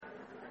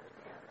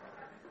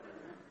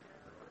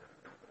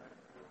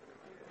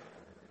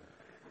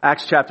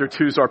Acts chapter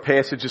 2 is our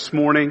passage this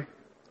morning.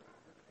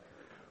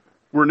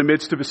 We're in the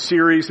midst of a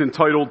series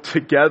entitled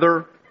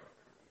Together.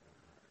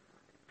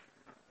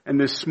 And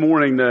this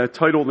morning, the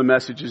title of the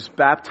message is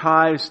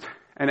Baptized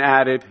and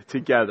Added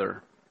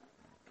Together.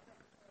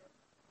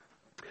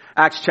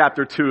 Acts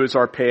chapter 2 is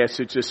our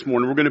passage this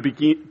morning. We're going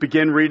to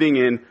begin reading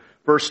in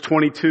verse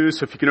 22.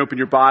 So if you can open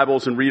your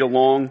Bibles and read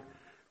along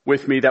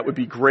with me, that would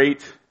be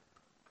great.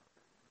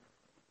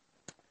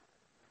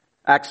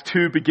 Acts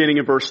 2, beginning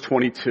in verse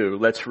 22.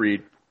 Let's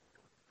read.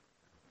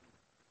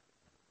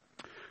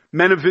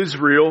 Men of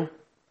Israel,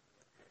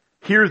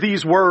 hear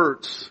these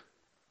words.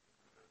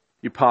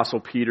 The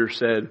Apostle Peter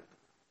said,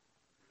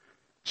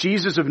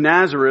 Jesus of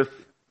Nazareth,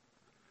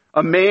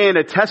 a man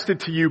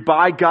attested to you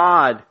by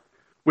God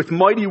with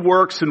mighty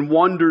works and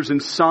wonders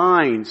and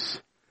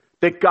signs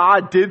that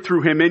God did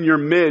through him in your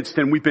midst.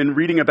 And we've been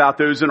reading about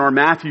those in our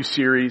Matthew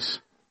series.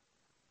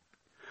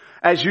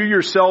 As you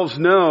yourselves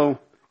know,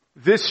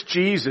 this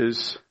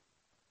Jesus,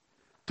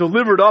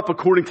 delivered up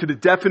according to the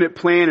definite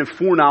plan and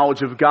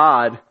foreknowledge of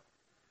God,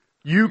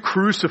 you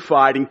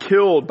crucified and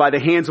killed by the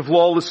hands of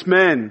lawless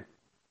men.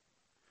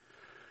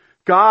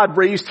 God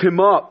raised him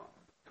up,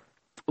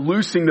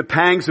 loosing the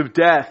pangs of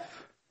death,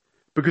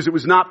 because it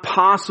was not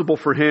possible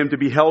for him to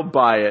be held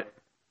by it.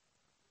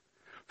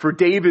 For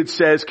David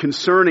says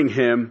concerning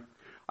him,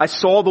 I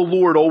saw the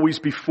Lord always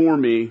before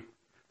me,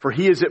 for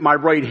he is at my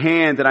right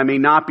hand that I may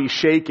not be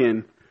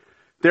shaken.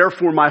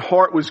 Therefore my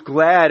heart was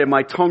glad and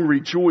my tongue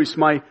rejoiced.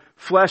 My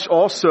flesh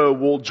also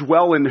will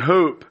dwell in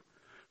hope.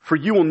 For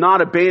you will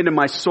not abandon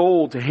my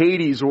soul to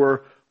Hades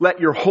or let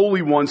your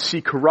Holy One see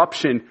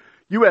corruption.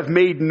 You have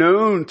made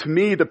known to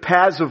me the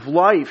paths of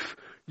life.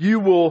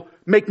 You will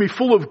make me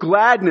full of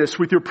gladness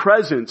with your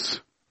presence.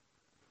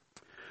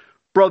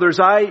 Brothers,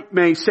 I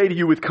may say to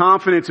you with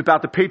confidence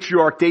about the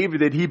patriarch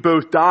David that he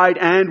both died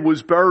and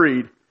was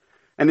buried,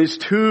 and his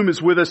tomb is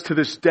with us to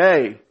this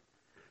day.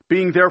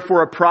 Being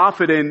therefore a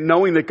prophet and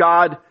knowing that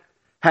God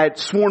had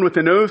sworn with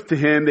an oath to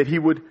him that he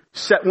would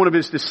set one of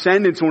his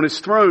descendants on his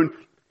throne,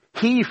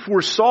 he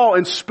foresaw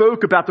and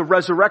spoke about the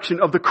resurrection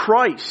of the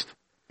Christ,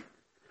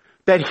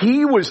 that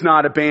he was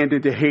not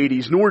abandoned to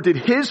Hades, nor did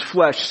his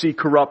flesh see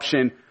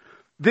corruption.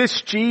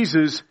 This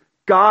Jesus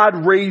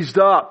God raised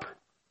up,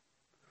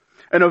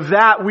 and of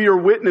that we are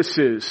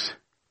witnesses.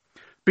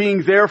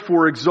 Being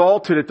therefore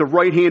exalted at the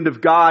right hand of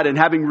God, and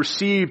having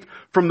received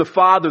from the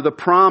Father the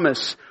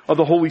promise of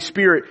the Holy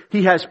Spirit,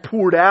 he has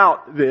poured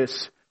out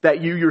this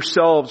that you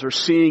yourselves are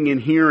seeing and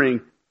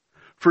hearing.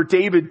 For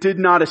David did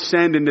not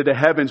ascend into the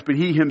heavens, but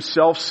he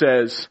himself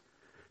says,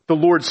 the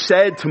Lord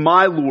said to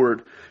my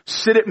Lord,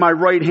 sit at my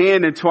right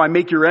hand until I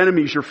make your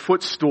enemies your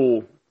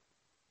footstool.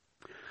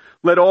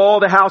 Let all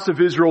the house of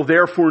Israel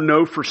therefore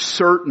know for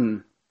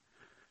certain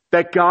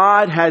that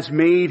God has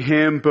made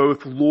him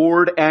both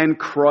Lord and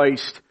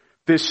Christ,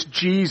 this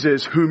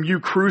Jesus whom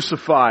you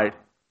crucified.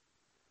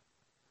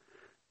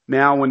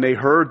 Now when they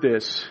heard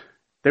this,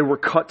 they were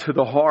cut to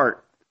the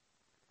heart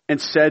and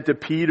said to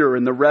Peter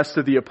and the rest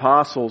of the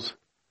apostles,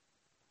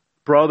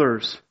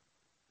 brothers,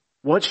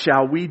 what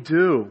shall we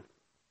do?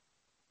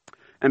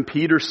 And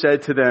Peter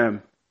said to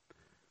them,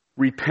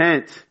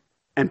 repent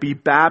and be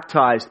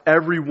baptized,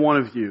 every one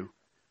of you,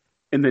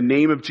 in the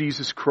name of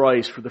Jesus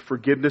Christ for the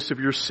forgiveness of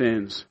your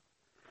sins,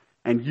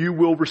 and you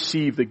will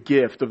receive the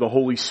gift of the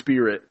Holy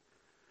Spirit.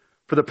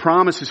 For the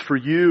promise is for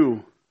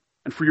you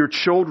and for your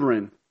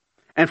children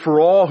and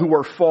for all who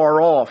are far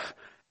off,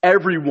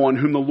 everyone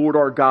whom the Lord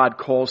our God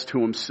calls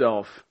to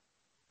himself.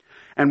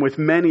 And with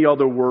many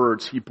other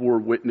words he bore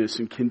witness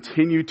and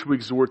continued to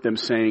exhort them,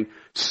 saying,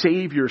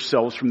 save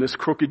yourselves from this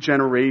crooked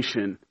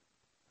generation.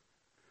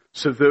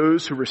 So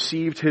those who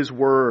received his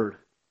word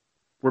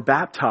were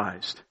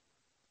baptized.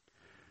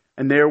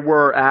 And there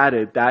were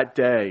added that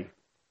day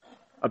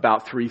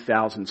about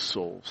 3,000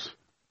 souls.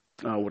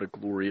 Oh, what a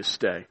glorious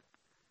day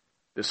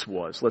this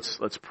was.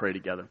 Let's pray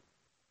together.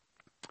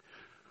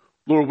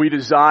 Lord, we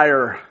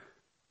desire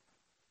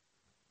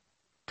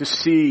to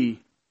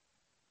see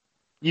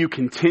you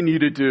continue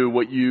to do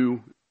what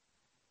you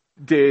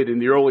did in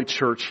the early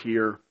church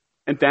here.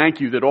 And thank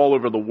you that all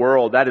over the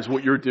world, that is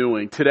what you're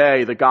doing.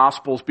 Today, the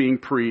gospel's being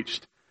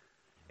preached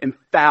in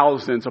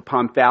thousands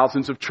upon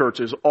thousands of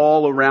churches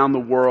all around the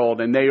world.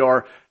 And they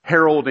are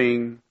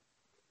heralding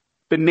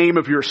the name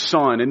of your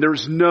Son. And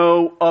there's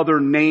no other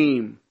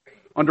name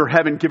under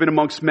heaven given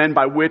amongst men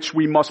by which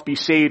we must be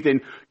saved.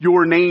 And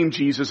your name,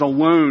 Jesus,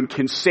 alone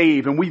can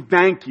save. And we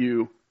thank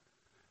you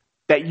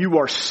that you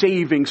are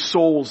saving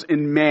souls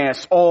en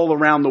masse all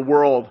around the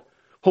world.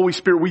 Holy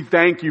Spirit, we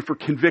thank you for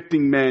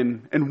convicting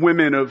men and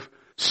women of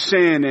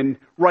sin and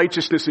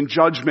righteousness and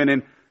judgment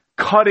and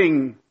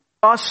cutting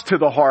us to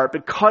the heart,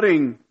 but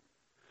cutting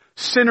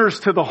sinners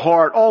to the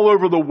heart all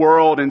over the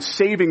world and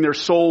saving their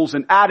souls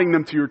and adding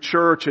them to your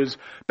church. As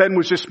Ben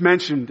was just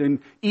mentioned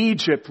in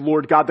Egypt,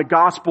 Lord God, the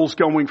gospel's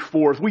going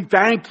forth. We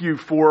thank you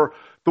for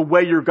the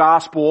way your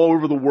gospel all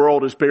over the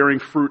world is bearing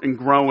fruit and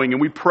growing.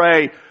 And we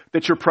pray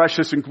that your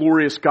precious and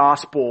glorious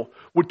gospel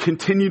would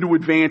continue to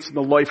advance in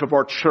the life of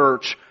our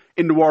church,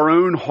 into our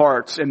own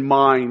hearts and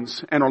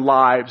minds and our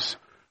lives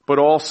but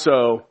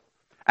also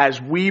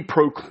as we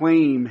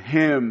proclaim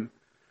Him.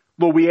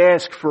 Lord, we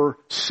ask for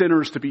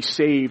sinners to be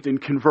saved and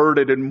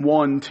converted and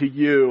won to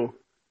You,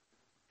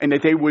 and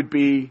that they would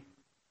be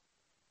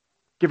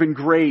given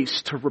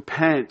grace to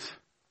repent,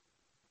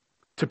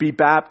 to be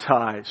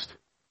baptized,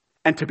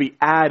 and to be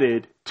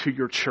added to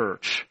Your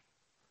church.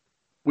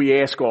 We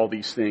ask all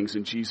these things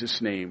in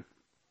Jesus' name.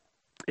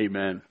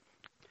 Amen.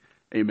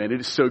 Amen.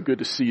 It is so good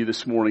to see you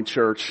this morning,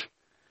 church.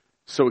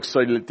 So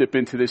excited to dip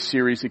into this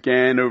series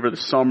again over the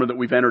summer that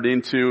we've entered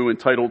into,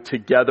 entitled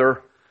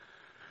Together.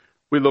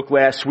 We looked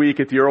last week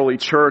at the early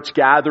church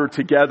gathered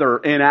together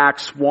in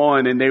Acts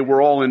 1, and they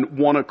were all in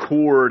one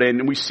accord.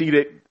 And we see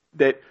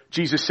that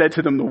Jesus said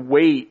to them to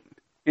wait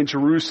in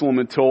Jerusalem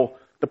until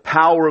the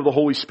power of the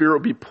Holy Spirit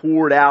would be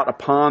poured out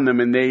upon them,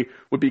 and they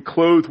would be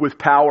clothed with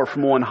power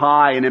from on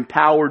high and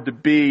empowered to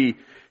be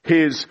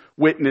His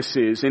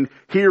witnesses. And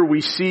here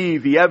we see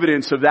the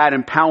evidence of that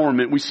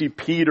empowerment. We see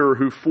Peter,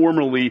 who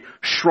formerly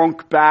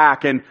shrunk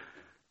back and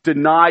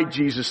denied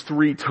Jesus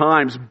 3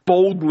 times,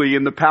 boldly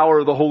in the power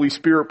of the Holy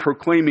Spirit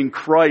proclaiming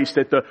Christ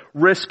at the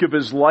risk of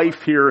his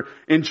life here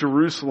in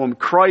Jerusalem.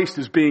 Christ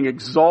is being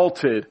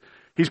exalted.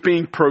 He's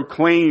being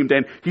proclaimed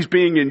and He's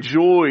being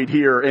enjoyed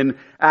here in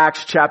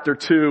Acts chapter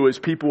 2 as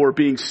people are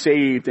being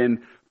saved and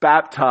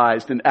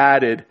baptized and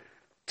added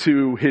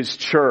to His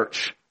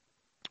church.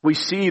 We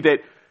see that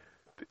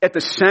at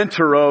the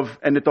center of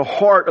and at the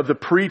heart of the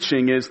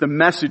preaching is the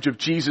message of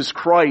Jesus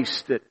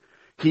Christ, that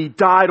He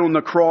died on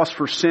the cross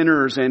for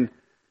sinners and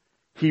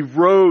He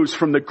rose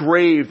from the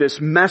grave.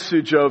 This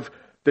message of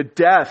the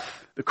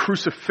death, the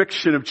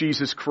crucifixion of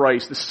Jesus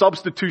Christ, the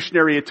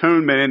substitutionary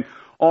atonement, and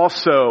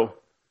also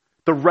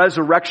the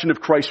resurrection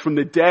of Christ from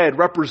the dead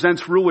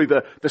represents really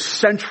the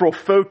central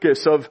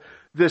focus of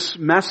this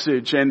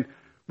message. And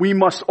we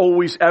must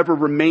always ever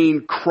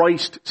remain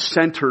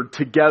Christ-centered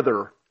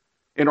together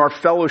in our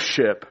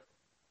fellowship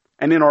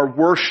and in our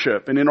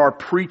worship and in our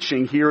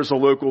preaching here as a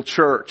local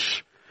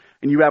church.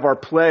 And you have our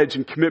pledge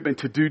and commitment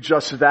to do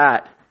just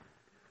that.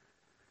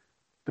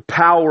 The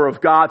power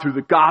of God through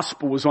the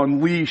gospel was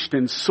unleashed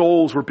and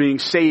souls were being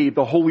saved.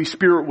 The Holy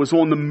Spirit was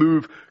on the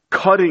move,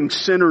 cutting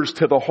sinners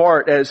to the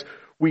heart, as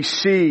we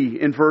see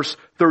in verse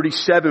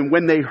 37.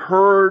 When they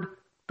heard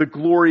the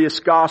glorious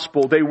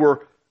gospel, they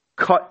were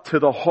cut to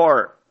the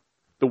heart,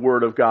 the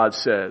Word of God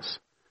says.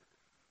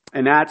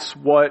 And that's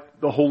what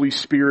the Holy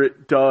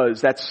Spirit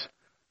does. That's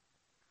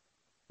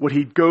what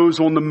He goes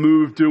on the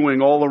move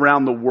doing all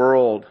around the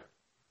world.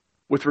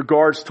 With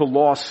regards to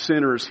lost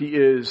sinners, He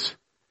is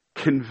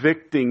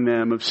convicting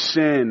them of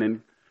sin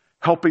and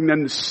helping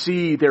them to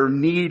see their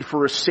need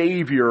for a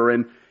Savior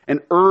and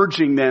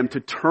urging them to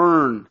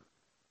turn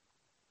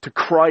to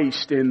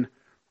Christ in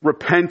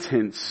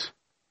repentance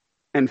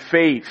and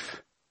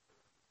faith.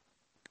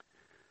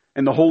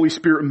 And the Holy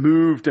Spirit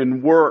moved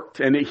and worked,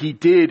 and He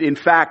did, in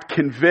fact,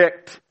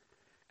 convict.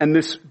 And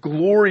this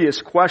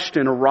glorious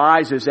question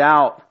arises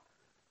out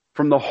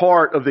from the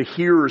heart of the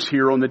hearers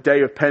here on the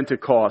day of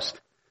Pentecost.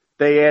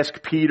 They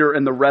ask Peter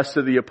and the rest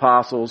of the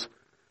apostles,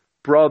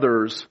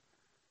 "Brothers,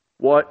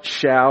 what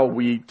shall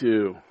we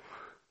do?"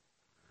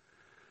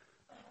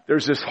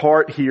 There's this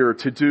heart here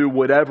to do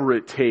whatever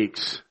it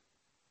takes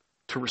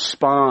to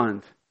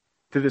respond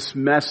to this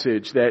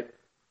message that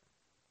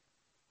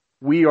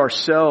we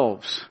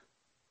ourselves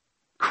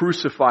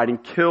crucified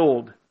and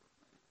killed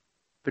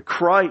the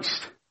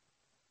Christ.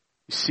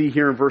 You see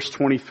here in verse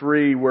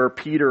 23 where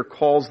Peter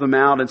calls them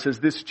out and says,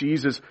 "This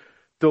Jesus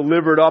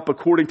delivered up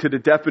according to the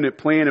definite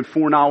plan and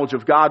foreknowledge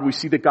of God." We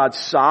see that God's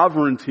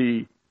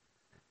sovereignty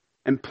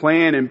and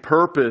plan and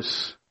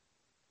purpose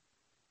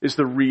is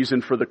the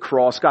reason for the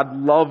cross. God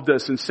loved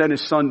us and sent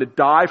His Son to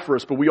die for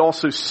us, but we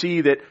also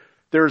see that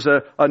there's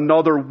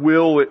another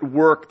will at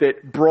work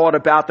that brought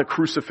about the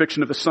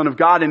crucifixion of the Son of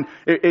God, and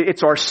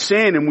it's our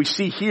sin. And we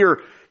see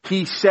here,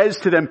 He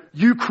says to them,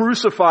 "You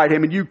crucified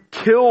Him and you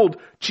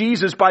killed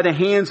Jesus by the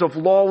hands of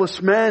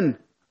lawless men."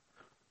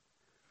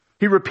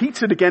 He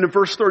repeats it again in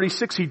verse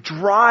 36. He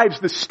drives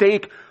the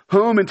stake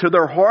home into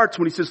their hearts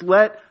when He says,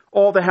 "Let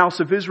all the house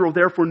of Israel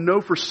therefore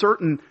know for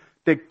certain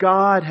that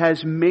God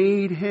has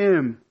made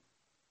Him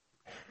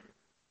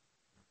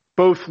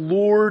both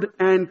Lord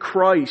and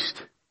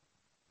Christ,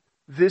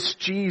 this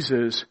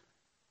Jesus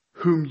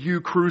whom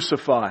you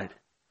crucified."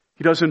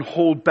 He doesn't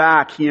hold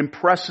back. He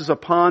impresses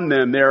upon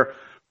them their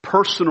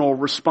personal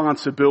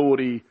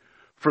responsibility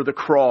for the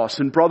cross.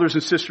 And brothers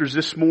and sisters,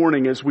 this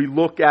morning as we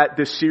look at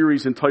this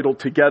series entitled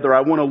Together,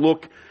 I want to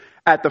look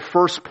at the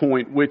first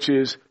point, which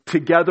is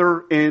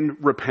together in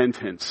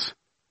repentance.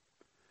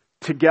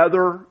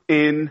 Together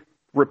in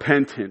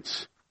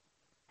repentance.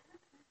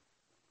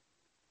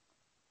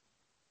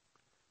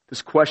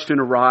 This question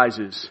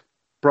arises,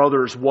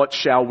 brothers, what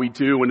shall we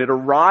do? And it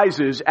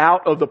arises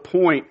out of the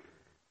point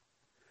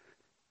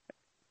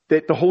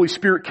that the Holy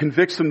Spirit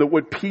convicts them that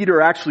what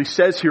Peter actually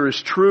says here is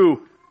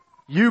true.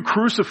 You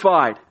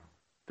crucified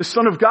the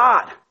Son of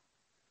God.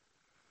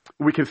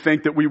 We can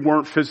think that we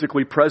weren't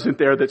physically present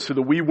there, so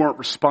that we weren't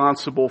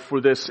responsible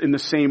for this in the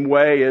same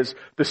way as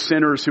the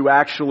sinners who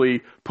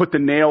actually put the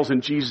nails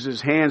in Jesus'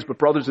 hands. But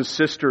brothers and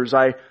sisters,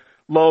 I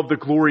love the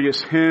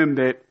glorious hymn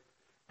that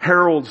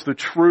heralds the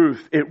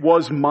truth. It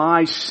was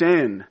my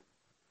sin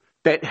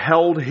that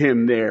held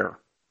him there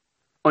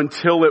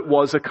until it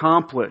was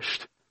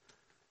accomplished.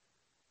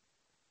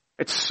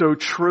 It's so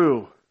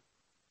true.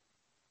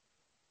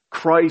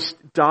 Christ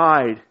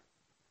died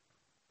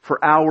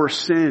for our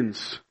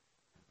sins.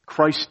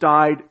 Christ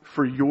died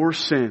for your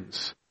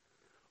sins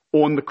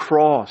on the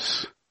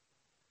cross.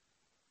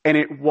 And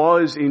it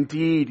was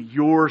indeed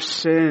your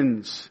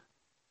sins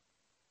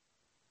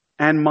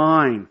and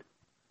mine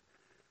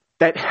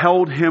that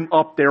held him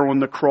up there on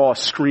the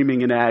cross,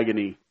 screaming in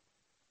agony,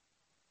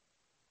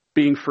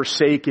 being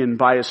forsaken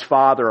by his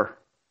Father.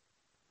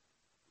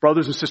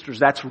 Brothers and sisters,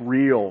 that's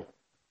real.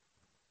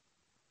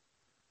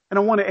 And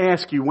I want to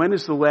ask you, when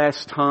is the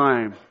last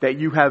time that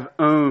you have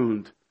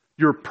owned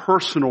your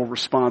personal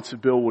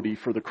responsibility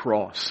for the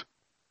cross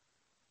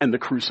and the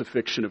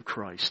crucifixion of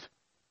Christ?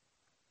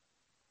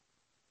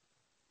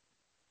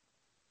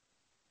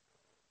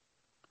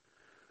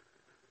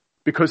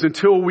 Because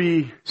until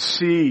we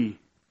see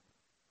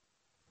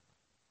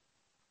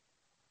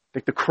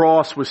that the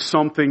cross was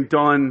something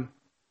done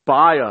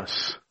by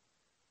us,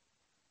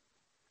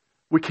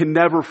 we can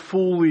never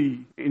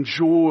fully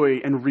enjoy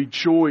and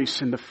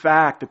rejoice in the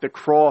fact that the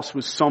cross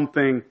was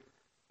something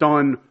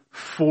done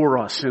for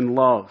us in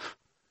love.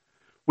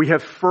 We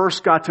have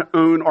first got to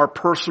own our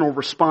personal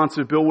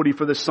responsibility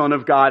for the Son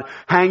of God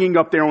hanging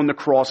up there on the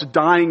cross,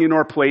 dying in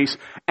our place,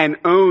 and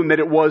own that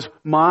it was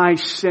my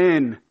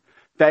sin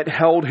that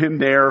held him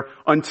there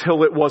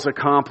until it was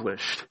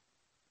accomplished.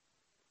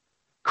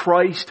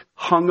 Christ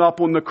hung up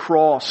on the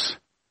cross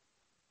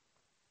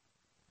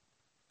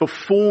the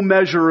full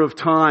measure of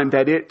time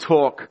that it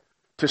took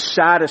to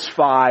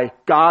satisfy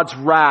God's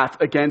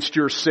wrath against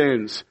your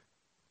sins,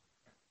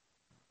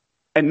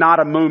 and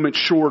not a moment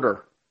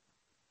shorter.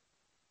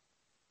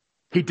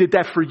 He did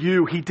that for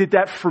you. He did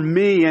that for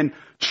me. And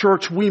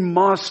church, we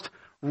must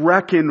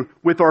reckon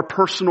with our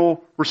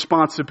personal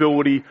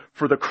responsibility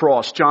for the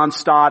cross. John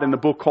Stott, in the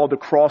book called The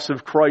Cross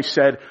of Christ,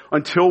 said,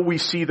 until we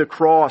see the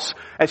cross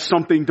as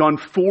something done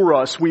for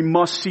us, we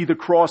must see the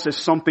cross as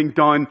something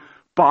done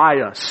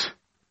by us.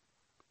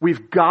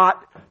 We've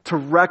got to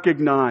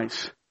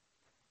recognize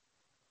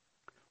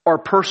our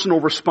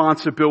personal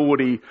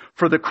responsibility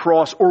for the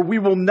cross, or we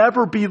will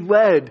never be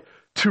led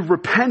to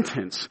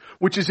repentance,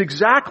 which is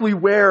exactly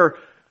where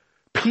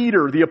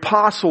Peter, the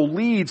apostle,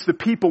 leads the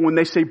people when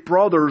they say,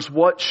 brothers,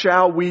 what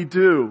shall we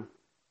do?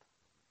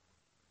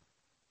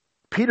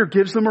 Peter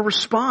gives them a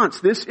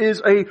response. This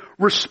is a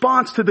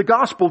response to the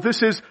gospel.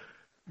 This is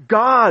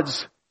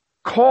God's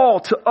call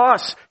to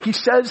us. He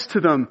says to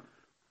them,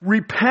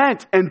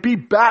 repent and be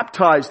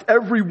baptized,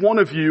 every one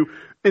of you,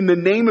 in the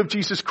name of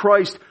Jesus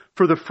Christ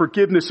for the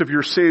forgiveness of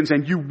your sins,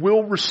 and you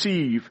will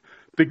receive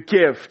the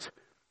gift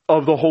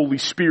of the Holy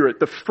Spirit.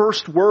 The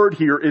first word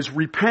here is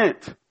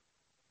repent.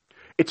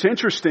 It's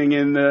interesting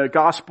in the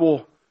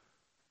Gospel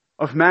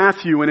of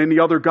Matthew and in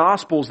the other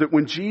Gospels that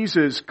when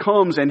Jesus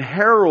comes and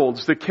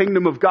heralds the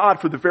kingdom of God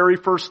for the very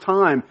first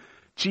time,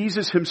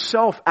 Jesus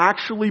himself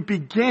actually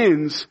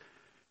begins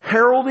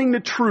heralding the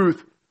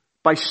truth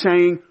by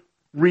saying,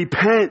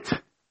 repent,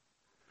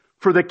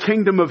 for the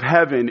kingdom of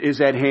heaven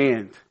is at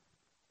hand.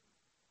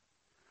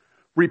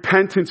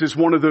 Repentance is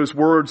one of those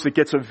words that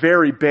gets a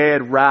very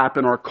bad rap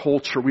in our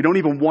culture. We don't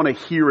even want to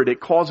hear it. It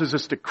causes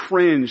us to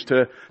cringe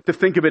to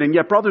think of it. And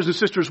yet, brothers and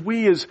sisters,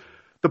 we as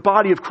the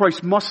body of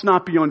Christ must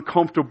not be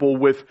uncomfortable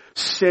with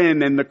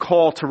sin and the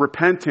call to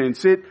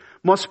repentance. It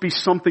must be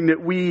something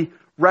that we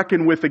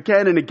reckon with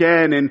again and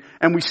again,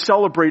 and we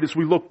celebrate as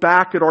we look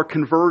back at our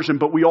conversion,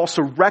 but we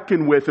also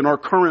reckon with in our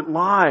current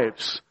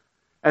lives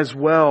as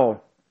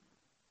well.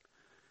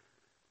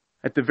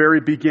 At the very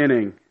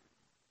beginning,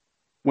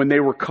 when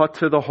they were cut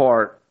to the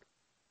heart,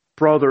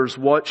 brothers,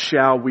 what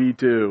shall we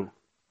do?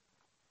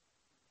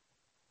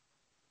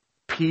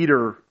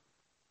 Peter,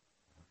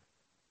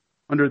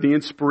 under the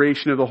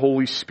inspiration of the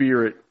Holy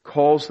Spirit,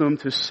 calls them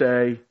to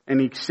say, and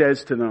he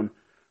says to them,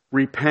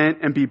 repent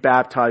and be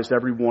baptized,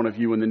 every one of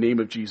you, in the name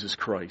of Jesus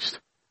Christ,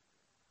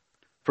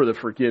 for the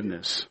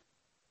forgiveness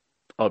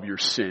of your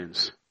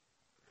sins.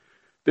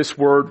 This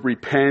word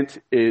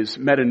repent is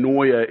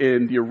metanoia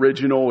in the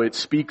original. It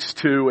speaks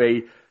to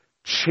a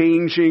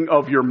changing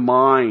of your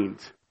mind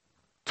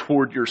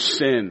toward your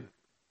sin.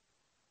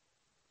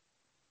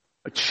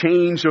 A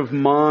change of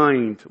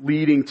mind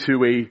leading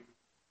to a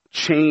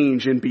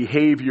change in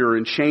behavior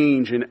and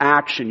change in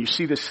action. You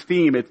see this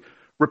theme.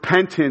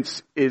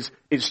 Repentance is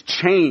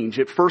change.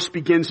 It first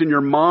begins in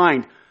your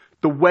mind.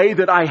 The way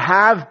that I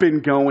have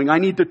been going, I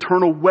need to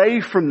turn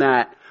away from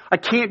that. I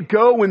can't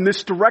go in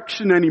this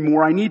direction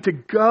anymore. I need to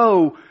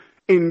go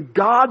in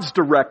God's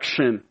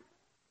direction.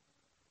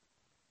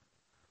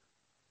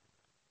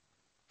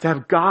 To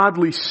have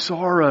godly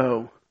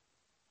sorrow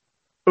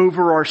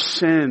over our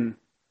sin.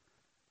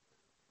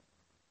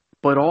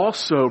 But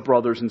also,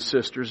 brothers and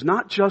sisters,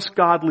 not just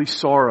godly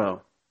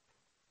sorrow,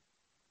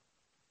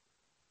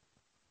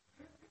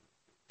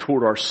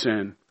 toward our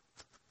sin,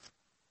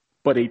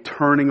 but a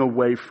turning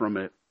away from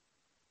it.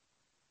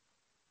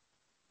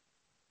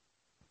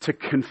 To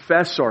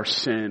confess our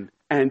sin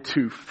and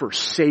to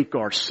forsake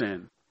our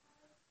sin.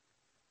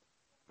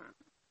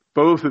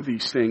 Both of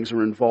these things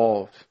are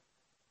involved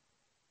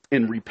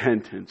in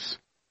repentance.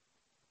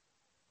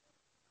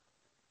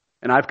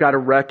 And I've got to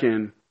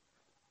reckon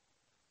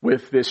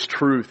with this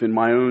truth in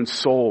my own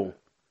soul.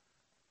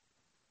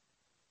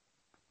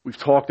 We've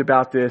talked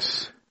about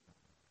this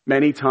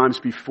many times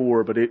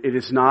before, but it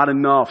is not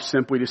enough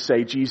simply to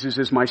say, Jesus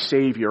is my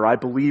Savior. I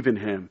believe in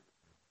Him.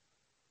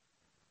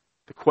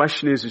 The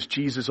question is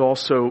Jesus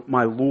also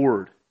my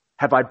Lord?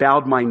 Have I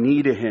bowed my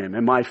knee to Him?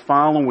 Am I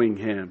following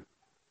Him?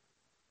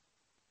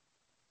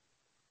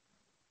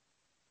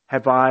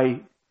 Have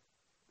I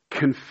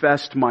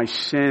confessed my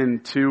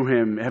sin to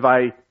Him? Have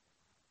I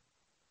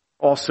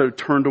also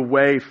turned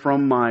away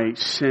from my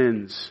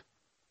sins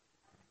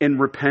in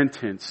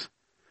repentance?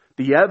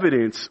 The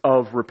evidence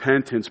of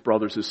repentance,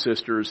 brothers and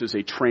sisters, is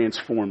a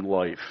transformed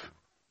life.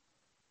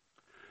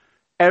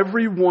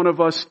 Every one of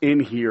us in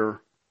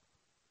here,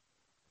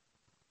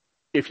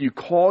 if you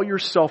call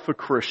yourself a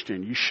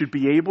Christian, you should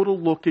be able to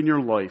look in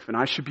your life, and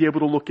I should be able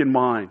to look in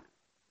mine.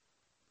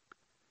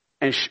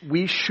 And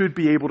we should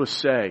be able to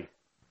say,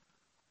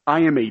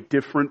 I am a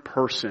different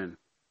person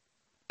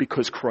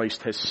because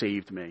Christ has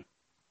saved me.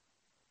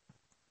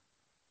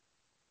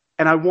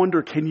 And I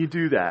wonder, can you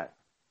do that?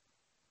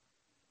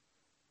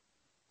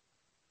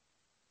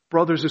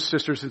 Brothers and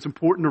sisters, it's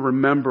important to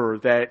remember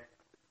that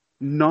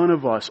none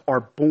of us are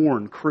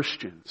born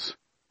Christians.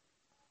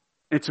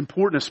 It's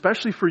important,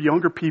 especially for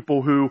younger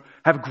people who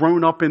have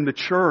grown up in the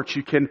church.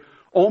 You can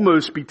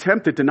almost be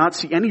tempted to not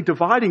see any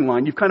dividing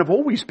line. You've kind of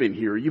always been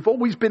here. You've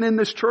always been in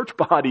this church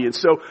body. And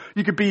so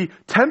you could be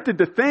tempted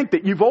to think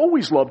that you've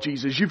always loved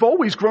Jesus. You've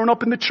always grown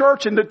up in the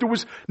church and that there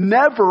was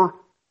never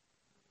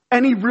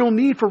any real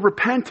need for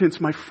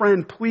repentance. My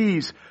friend,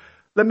 please,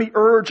 let me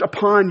urge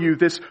upon you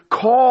this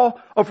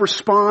call of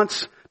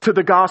response to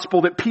the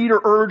gospel that Peter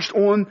urged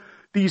on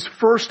these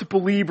first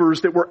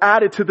believers that were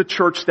added to the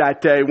church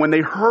that day when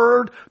they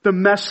heard the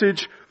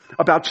message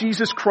about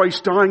Jesus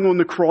Christ dying on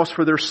the cross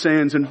for their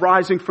sins and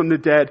rising from the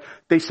dead.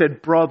 They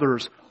said,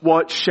 brothers,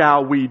 what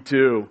shall we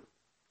do?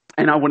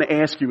 And I want to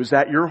ask you, is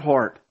that your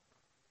heart?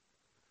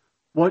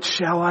 What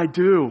shall I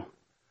do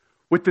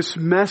with this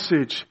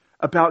message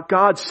about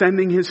God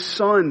sending His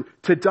Son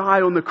to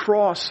die on the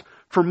cross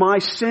for my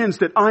sins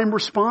that I'm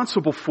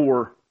responsible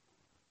for?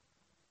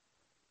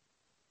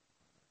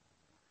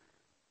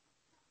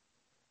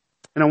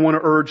 And I want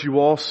to urge you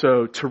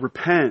also to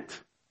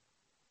repent.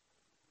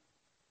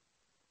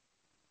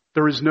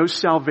 There is no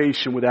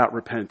salvation without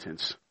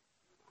repentance.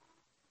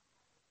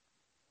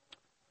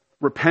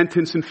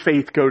 Repentance and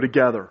faith go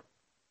together.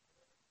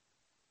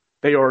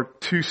 They are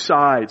two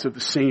sides of the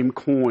same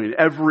coin.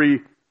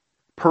 Every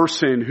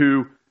person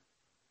who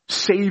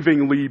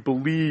savingly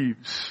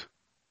believes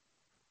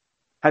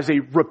has a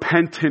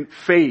repentant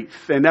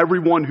faith, and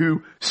everyone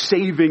who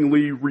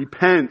savingly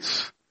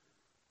repents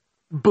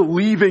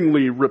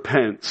believingly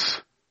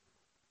repents.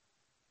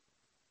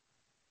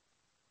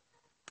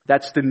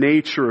 That's the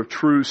nature of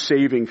true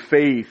saving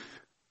faith.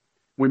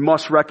 We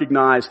must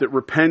recognize that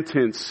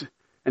repentance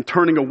and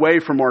turning away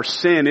from our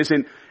sin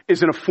isn't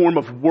a form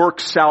of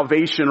works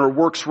salvation or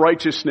works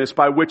righteousness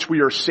by which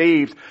we are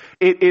saved.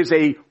 It is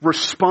a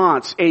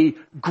response, a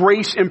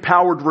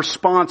grace-empowered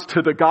response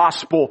to the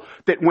gospel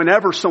that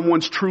whenever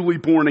someone's truly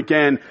born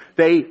again,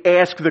 they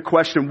ask the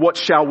question, what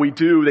shall we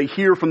do? They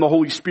hear from the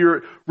Holy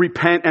Spirit,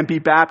 repent and be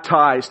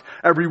baptized,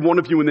 every one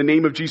of you in the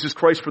name of Jesus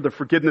Christ for the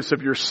forgiveness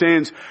of your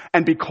sins.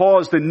 And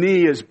because the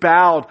knee is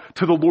bowed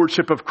to the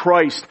Lordship of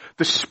Christ,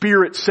 the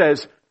Spirit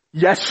says,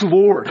 yes,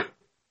 Lord.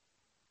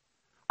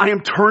 I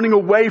am turning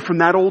away from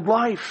that old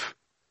life.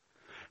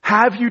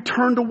 Have you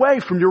turned away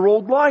from your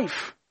old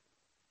life?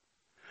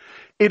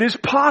 It is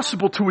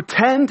possible to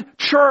attend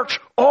church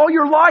all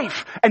your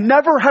life and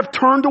never have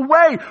turned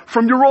away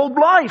from your old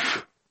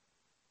life.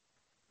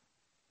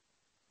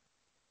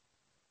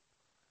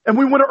 And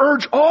we want to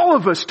urge all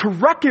of us to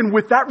reckon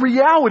with that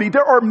reality.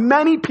 There are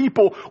many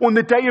people on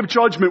the day of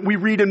judgment, we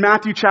read in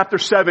Matthew chapter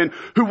 7,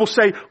 who will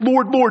say,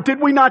 Lord, Lord,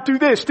 did we not do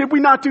this? Did we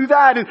not do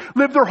that? And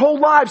live their whole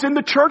lives in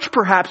the church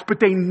perhaps,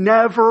 but they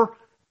never,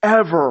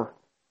 ever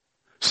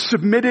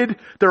submitted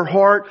their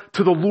heart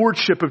to the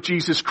lordship of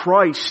Jesus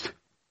Christ.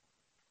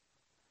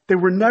 They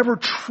were never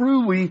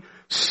truly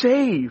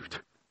saved.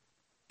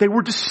 They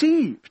were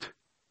deceived.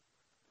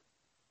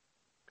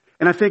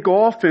 And I think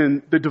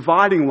often the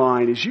dividing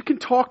line is you can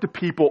talk to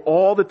people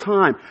all the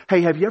time.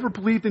 Hey, have you ever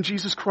believed in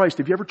Jesus Christ?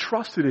 Have you ever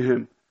trusted in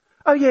Him?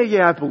 Oh,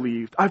 yeah, I've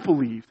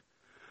believed.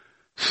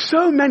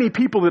 So many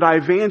people that I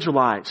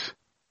evangelize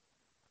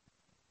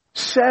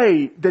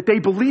say that they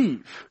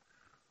believe.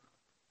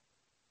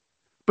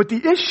 But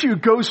the issue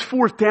goes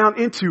forth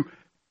down into,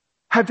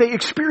 have they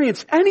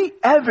experienced any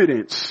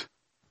evidence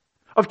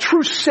of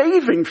true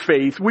saving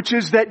faith, which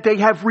is that they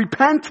have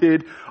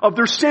repented of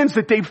their sins,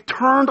 that they've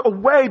turned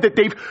away, that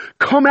they've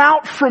come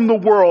out from the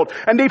world,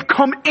 and they've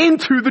come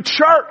into the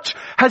church.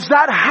 Has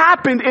that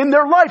happened in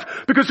their life?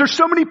 Because there's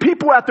so many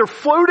people out there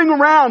floating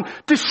around,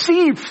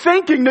 deceived,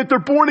 thinking that they're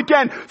born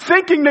again,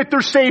 thinking that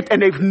they're saved,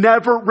 and they've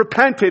never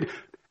repented.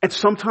 And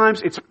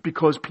sometimes it's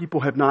because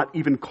people have not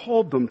even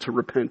called them to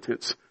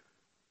repentance.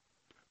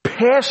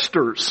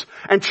 Pastors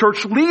and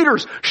church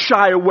leaders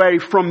shy away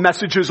from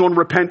messages on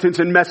repentance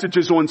and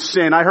messages on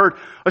sin. I heard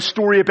a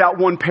story about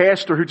one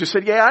pastor who just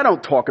said, yeah, I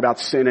don't talk about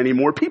sin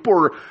anymore.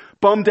 People are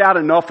bummed out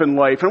enough in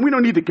life and we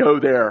don't need to go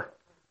there.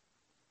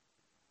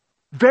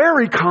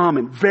 Very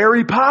common,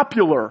 very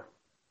popular.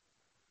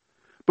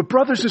 But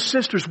brothers and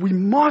sisters, we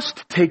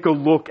must take a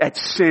look at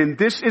sin.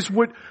 This is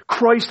what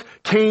Christ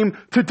came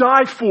to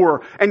die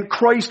for, and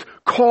Christ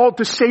called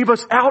to save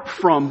us out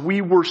from.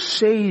 We were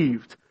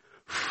saved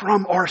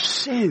from our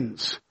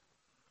sins.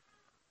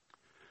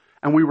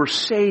 And we were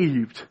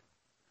saved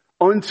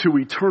unto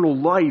eternal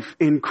life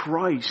in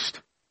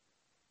Christ.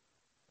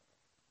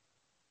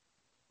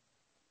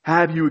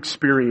 Have you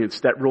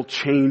experienced that real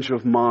change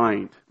of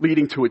mind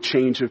leading to a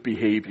change of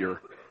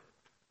behavior?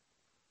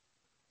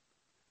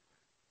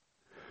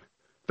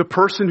 The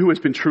person who has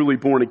been truly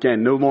born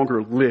again no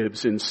longer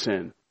lives in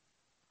sin.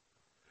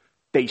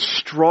 They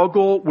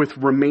struggle with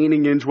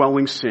remaining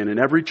indwelling sin, and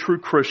every true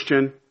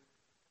Christian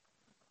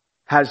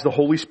has the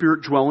Holy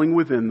Spirit dwelling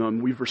within them.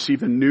 We've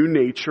received a new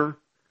nature.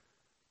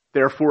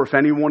 Therefore, if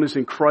anyone is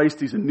in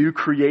Christ, he's a new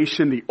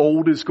creation. The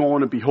old is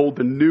gone, and behold,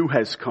 the new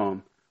has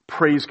come.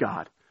 Praise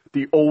God.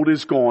 The old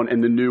is gone,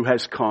 and the new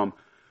has come.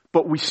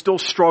 But we still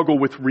struggle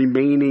with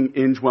remaining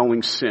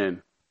indwelling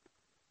sin.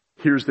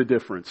 Here's the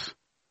difference.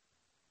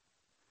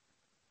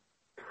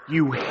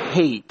 You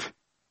hate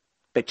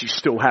that you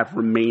still have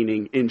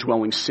remaining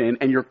indwelling sin,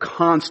 and you're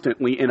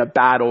constantly in a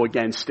battle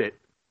against it.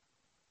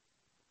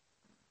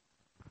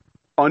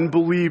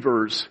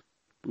 Unbelievers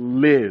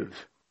live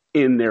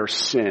in their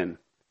sin.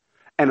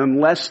 And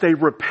unless they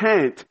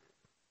repent,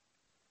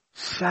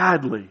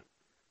 sadly,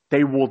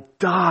 they will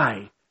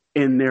die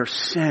in their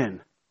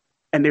sin.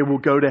 And they will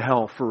go to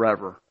hell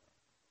forever.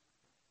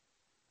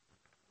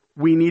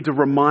 We need to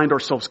remind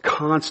ourselves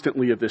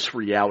constantly of this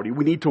reality.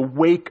 We need to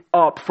wake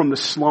up from the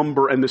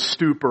slumber and the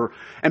stupor.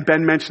 And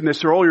Ben mentioned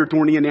this earlier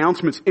during the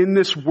announcements. In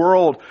this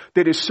world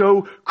that is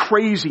so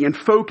crazy and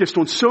focused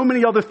on so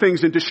many other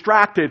things and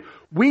distracted,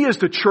 we as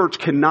the church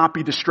cannot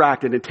be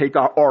distracted and take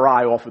our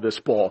eye off of this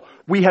ball.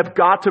 We have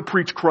got to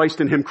preach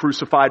Christ and Him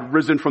crucified,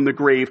 risen from the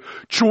grave,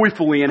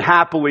 joyfully and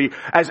happily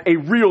as a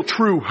real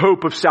true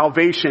hope of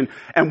salvation.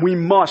 And we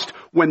must,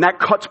 when that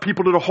cuts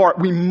people to the heart,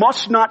 we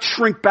must not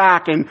shrink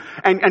back and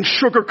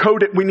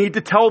sugarcoat it. We need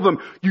to tell them,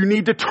 you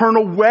need to turn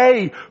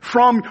away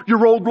from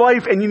your old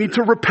life and you need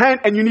to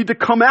repent and you need to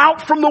come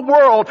out from the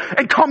world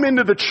and come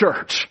into the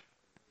church.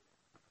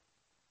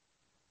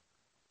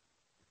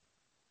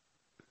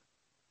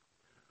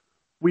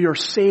 We are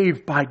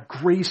saved by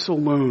grace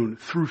alone,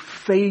 through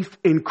faith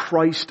in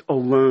Christ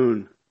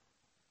alone.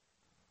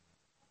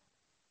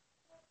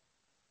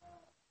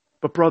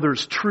 But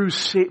brothers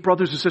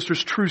and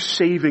sisters, true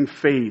saving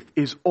faith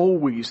is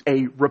always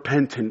a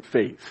repentant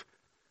faith.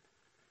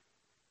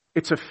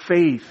 It's a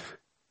faith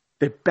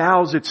that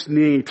bows its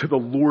knee to the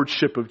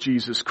lordship of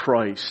Jesus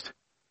Christ.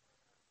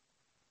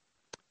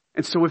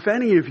 And so if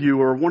any of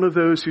you are one of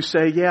those who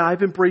say, yeah,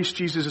 I've embraced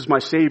Jesus as my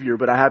Savior,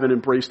 but I haven't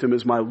embraced Him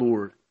as my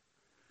Lord,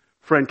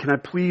 friend, can I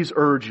please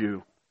urge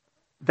you,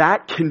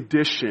 that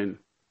condition,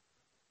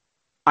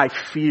 I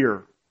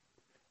fear,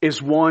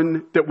 is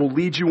one that will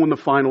lead you on the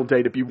final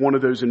day to be one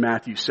of those in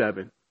Matthew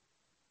 7.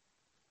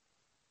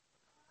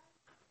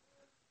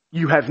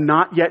 You have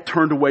not yet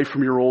turned away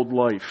from your old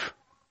life.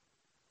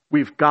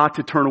 We've got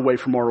to turn away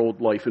from our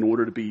old life in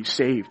order to be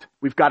saved.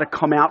 We've got to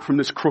come out from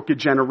this crooked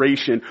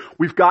generation.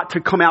 We've got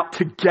to come out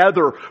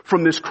together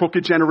from this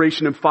crooked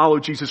generation and follow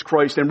Jesus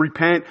Christ and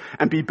repent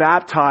and be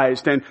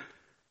baptized. And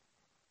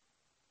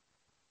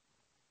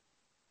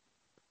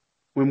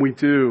when we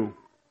do,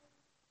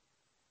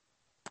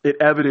 it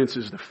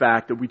evidences the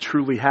fact that we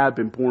truly have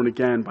been born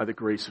again by the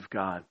grace of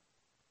God.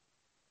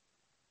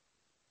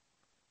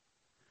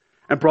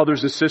 And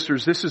brothers and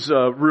sisters, this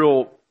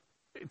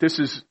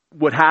is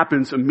what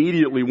happens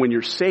immediately when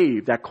you're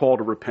saved, that call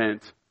to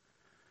repent.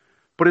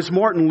 But as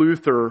Martin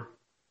Luther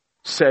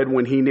said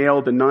when he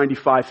nailed the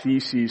 95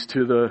 Theses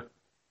to the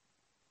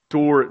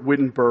door at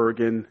Wittenberg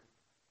in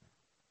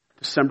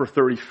December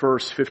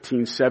 31st,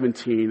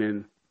 1517,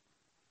 and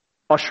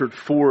ushered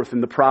forth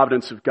in the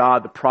providence of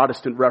God the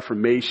Protestant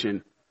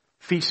Reformation,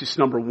 thesis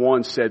number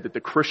 1 said that the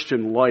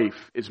Christian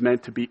life is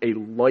meant to be a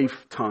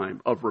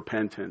lifetime of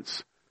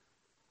repentance.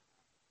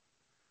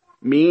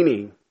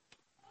 Meaning,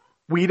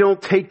 we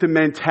don't take the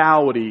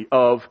mentality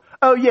of,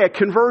 oh yeah,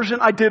 conversion,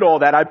 I did all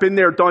that. I've been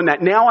there, done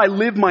that. Now I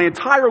live my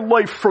entire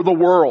life for the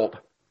world.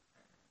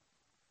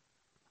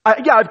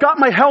 I've got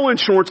my hell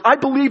insurance. I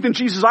believed in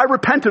Jesus. I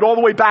repented all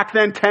the way back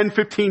then, 10,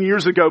 15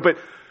 years ago. But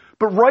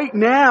right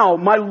now,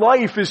 my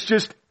life is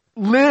just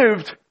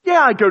lived.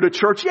 Yeah, I go to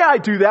church. Yeah, I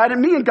do that.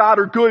 And me and God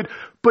are good.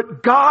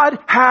 But God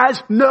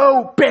has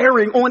no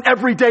bearing on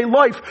everyday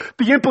life.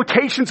 The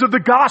implications of the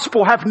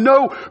gospel have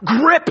no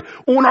grip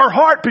on our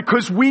heart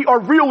because we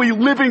are really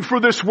living for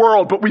this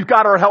world, but we've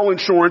got our hell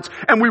insurance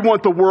and we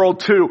want the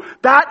world too.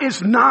 That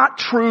is not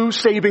true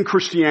saving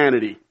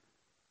Christianity.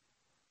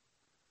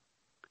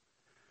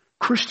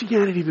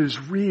 Christianity that is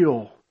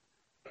real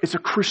is a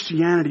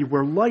Christianity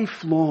where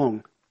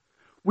lifelong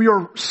we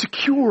are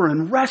secure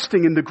and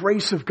resting in the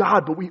grace of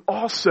God, but we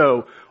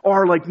also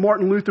are, like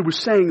Martin Luther was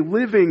saying,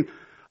 living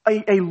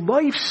a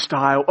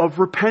lifestyle of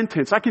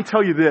repentance. I can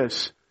tell you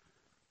this.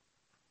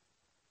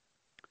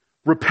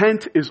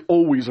 Repent is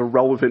always a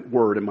relevant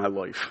word in my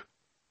life.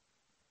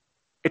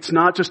 It's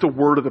not just a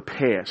word of the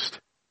past.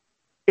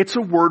 It's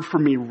a word for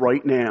me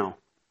right now.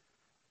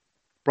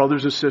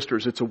 Brothers and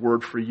sisters, it's a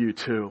word for you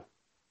too.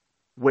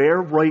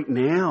 Where right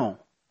now?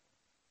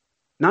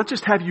 Not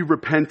just have you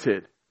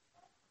repented.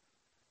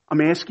 I'm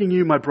asking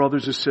you, my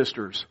brothers and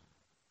sisters,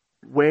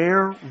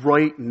 where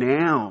right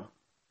now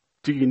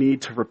do you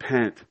need to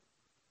repent?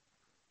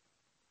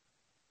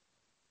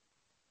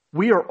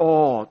 We are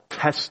all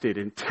tested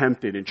and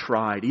tempted and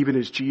tried, even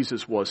as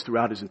Jesus was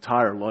throughout his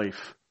entire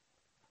life.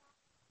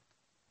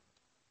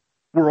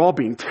 We're all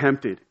being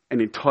tempted and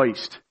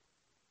enticed.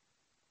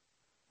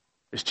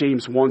 As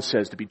James 1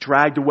 says, to be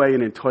dragged away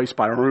and enticed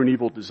by our own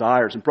evil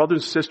desires. And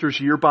brothers and sisters,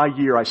 year by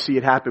year, I see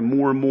it happen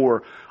more and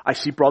more. I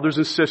see brothers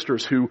and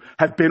sisters who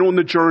have been on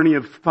the journey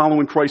of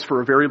following Christ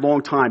for a very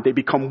long time. They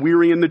become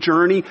weary in the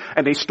journey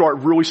and they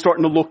start really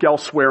starting to look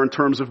elsewhere in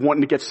terms of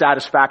wanting to get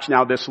satisfaction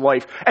out of this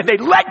life. And they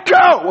let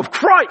go of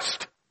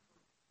Christ.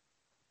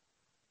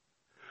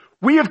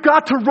 We have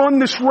got to run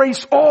this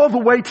race all the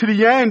way to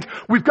the end.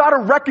 We've got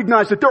to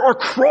recognize that there are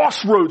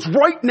crossroads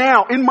right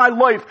now in my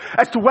life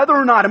as to whether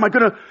or not am I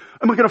going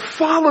to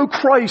follow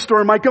Christ,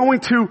 or am I going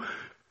to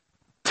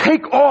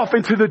take off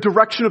into the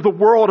direction of the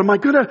world? Am I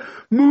going to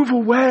move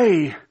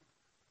away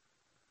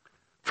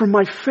from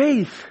my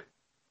faith?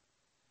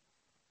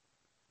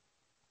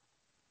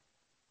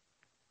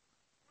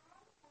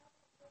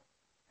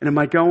 And am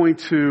I going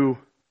to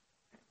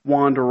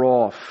wander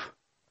off?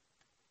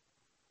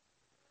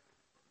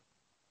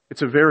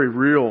 It's a very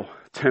real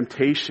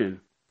temptation,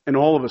 and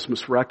all of us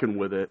must reckon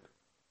with it.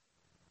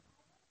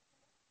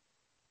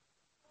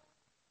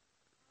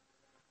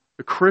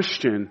 The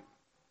Christian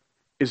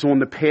is on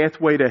the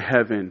pathway to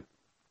heaven.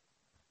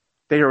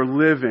 They are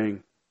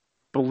living,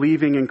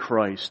 believing in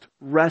Christ,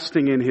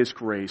 resting in his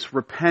grace,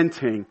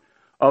 repenting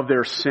of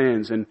their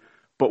sins,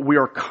 but we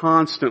are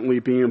constantly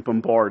being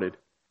bombarded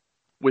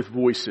with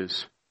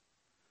voices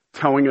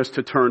telling us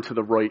to turn to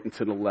the right and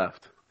to the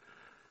left.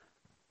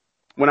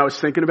 When I was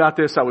thinking about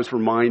this, I was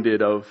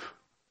reminded of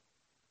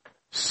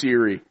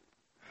Siri.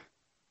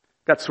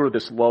 Got sort of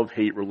this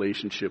love-hate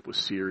relationship with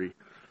Siri.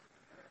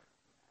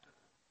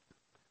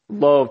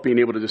 Love being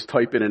able to just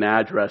type in an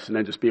address and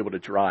then just be able to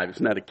drive.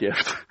 Isn't that a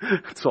gift?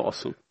 It's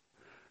awesome.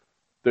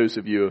 Those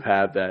of you who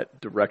have that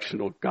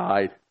directional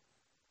guide.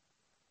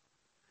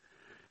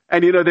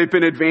 And they've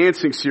been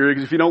advancing Siri,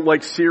 because if you don't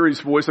like Siri's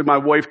voice, like my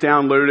wife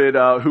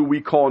downloaded who we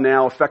call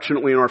now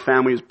affectionately in our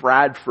family as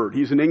Bradford.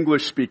 He's an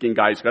English-speaking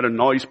guy. He's got a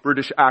nice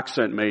British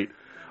accent, mate.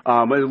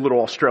 A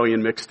little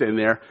Australian mixed in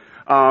there.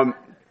 And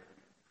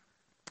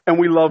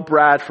we love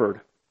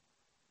Bradford.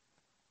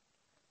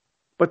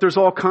 But there's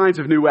all kinds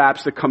of new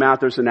apps that come out.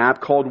 There's an app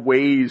called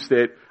Waze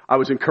that I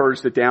was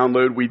encouraged to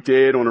download. We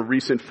did on a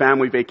recent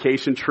family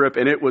vacation trip,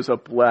 and it was a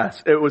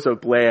blast. It was a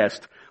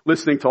blast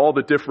listening to all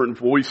the different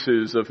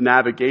voices of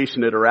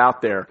navigation that are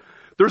out there.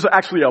 There's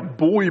actually a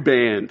boy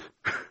band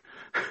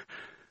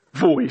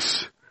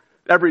voice.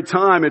 Every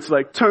time it's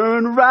like,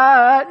 turn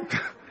right.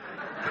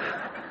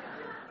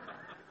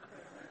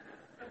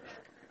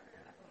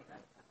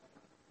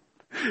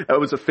 That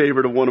was a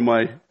favorite of one of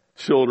my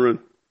children.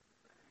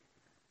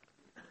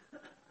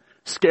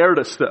 Scared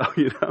us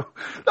though,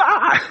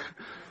 Ah!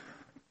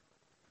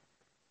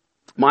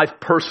 My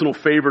personal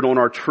favorite on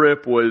our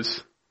trip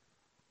was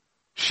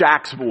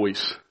Shaq's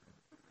voice.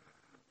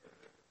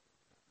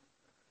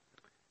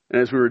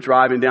 And as we were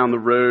driving down the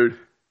road,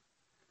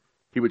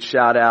 he would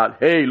shout out,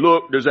 "Hey,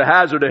 look, there's a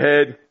hazard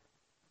ahead.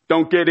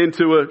 Don't get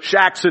into a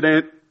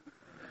Shaqcident."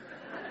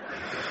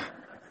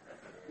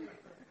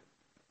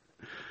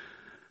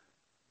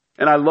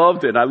 And I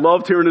loved it. I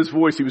loved hearing his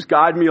voice. He was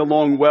guiding me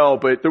along well,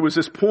 but there was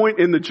this point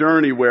in the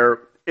journey where,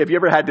 if you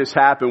ever had this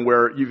happen,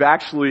 where you've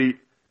actually,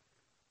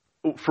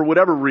 for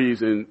whatever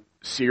reason,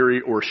 Siri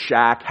or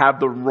Shaq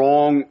have the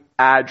wrong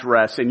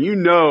address, and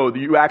that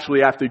you actually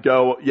have to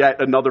go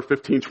yet another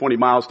 15, 20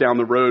 miles down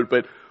the road,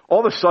 but all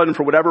of a sudden,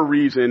 for whatever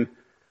reason,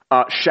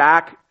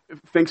 Shaq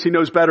thinks he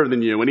knows better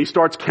than you, and he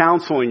starts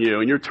counseling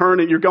you, and you're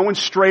going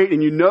straight,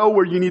 and you know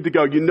where you need to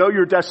go, you know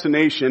your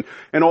destination,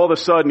 and all of a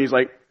sudden he's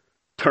like,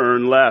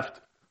 turn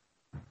left.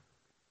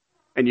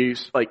 And you're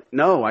like,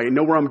 no, I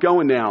know where I'm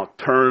going now.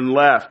 Turn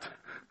left.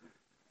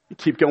 You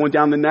keep going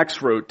down the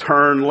next road.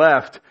 Turn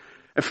left.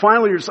 And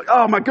finally you're just like,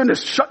 oh my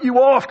goodness, shut you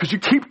off, because you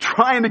keep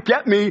trying to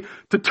get me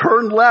to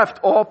turn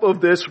left off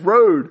of this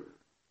road.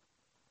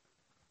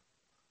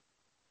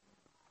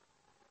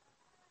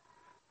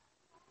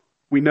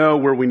 We know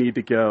where we need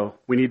to go.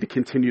 We need to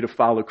continue to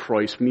follow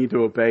Christ. We need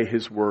to obey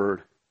His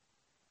word.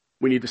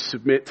 We need to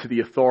submit to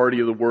the authority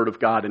of the word of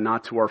God and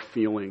not to our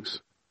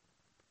feelings.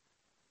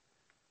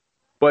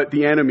 But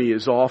the enemy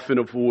is often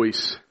a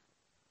voice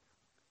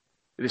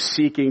that is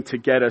seeking to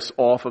get us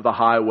off of the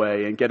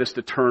highway and get us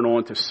to turn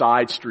onto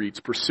side streets,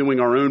 pursuing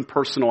our own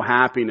personal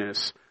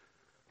happiness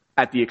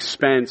at the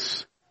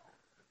expense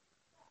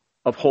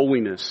of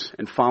holiness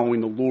and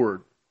following the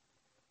Lord.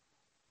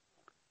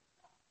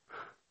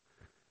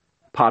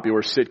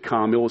 Popular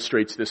sitcom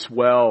illustrates this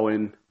well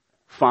in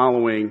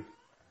following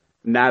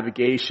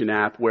navigation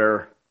app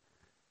where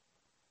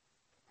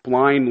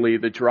blindly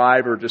the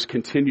driver just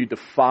continued to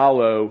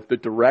follow the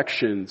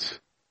directions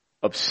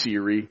of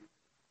Siri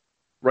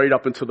right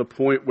up until the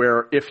point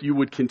where if you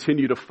would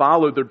continue to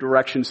follow the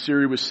directions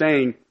Siri was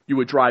saying, you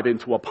would drive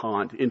into a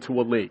pond,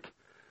 into a lake.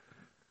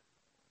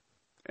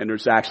 And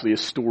there's actually a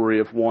story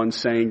of one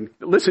saying,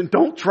 listen,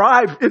 don't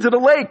drive into the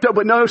lake.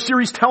 But no,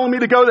 Siri's telling me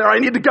to go there. I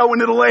need to go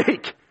into the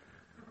lake.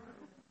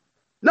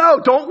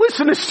 No, don't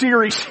listen to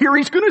Siri.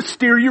 Siri's going to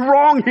steer you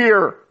wrong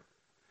here.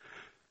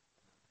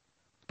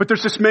 But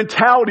there's this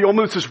mentality,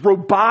 almost this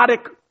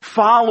robotic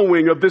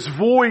following of this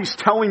voice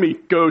telling me,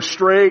 go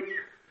straight.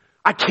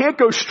 I can't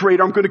go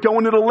straight. I'm going to go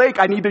into the lake.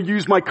 I need to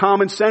use my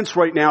common sense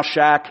right now,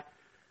 Shaq.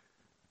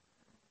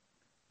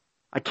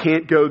 I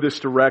can't go this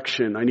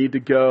direction. I need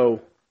to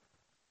go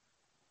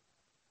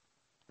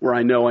where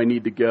I know I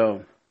need to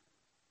go.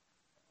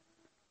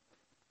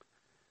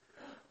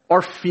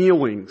 Our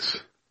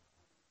feelings,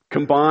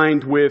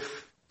 combined with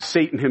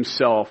Satan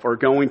himself, are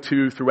going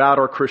to, throughout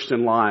our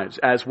Christian lives,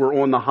 as we're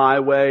on the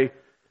highway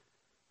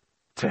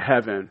to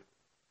heaven,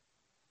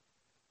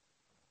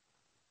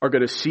 are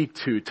going to seek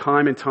to,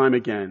 time and time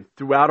again,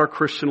 throughout our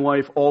Christian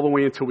life, all the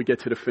way until we get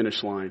to the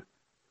finish line.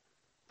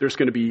 There's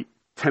going to be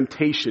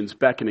temptations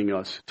beckoning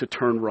us to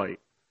turn right,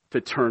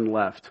 to turn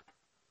left.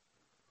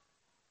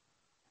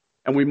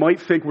 And we might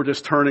think we're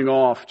just turning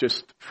off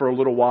just for a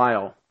little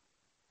while.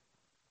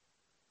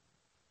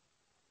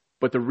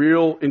 But the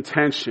real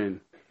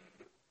intention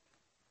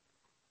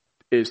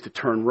is to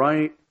turn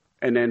right,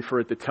 and then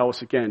for it to tell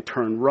us again,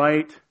 turn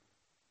right,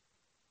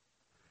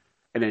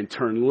 and then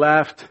turn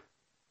left,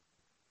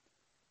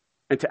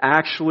 and to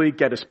actually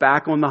get us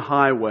back on the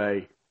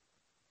highway,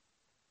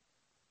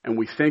 and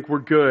we think we're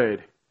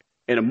good,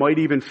 and it might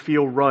even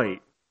feel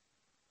right,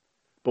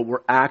 but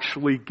we're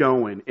actually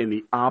going in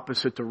the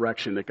opposite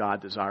direction that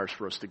God desires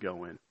for us to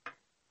go in.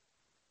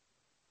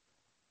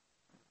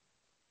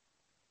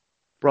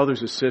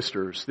 Brothers and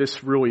sisters,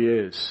 this really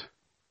is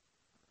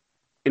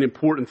an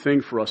important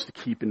thing for us to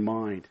keep in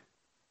mind.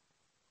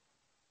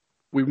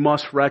 We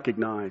must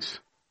recognize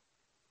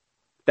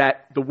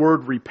that the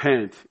word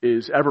repent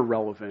is ever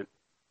relevant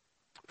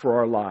for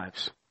our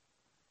lives.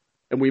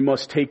 And we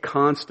must take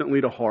constantly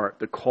to heart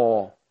the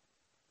call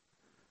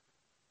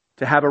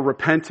to have a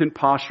repentant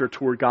posture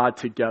toward God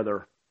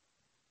together.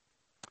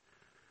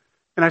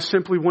 And I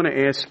simply want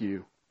to ask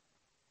you,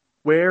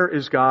 where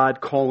is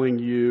God calling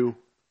you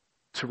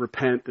to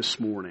repent this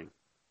morning?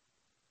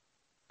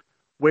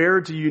 Where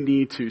do you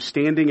need to,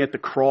 standing at the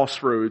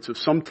crossroads of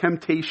some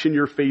temptation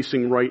you're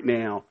facing right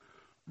now,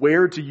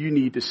 where do you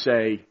need to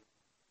say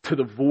to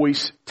the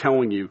voice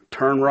telling you,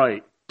 turn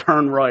right,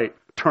 turn right,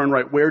 turn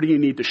right? Where do you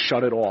need to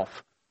shut it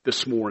off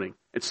this morning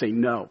and say,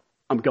 no,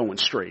 I'm going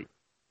straight.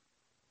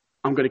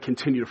 I'm going to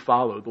continue to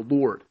follow the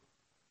Lord.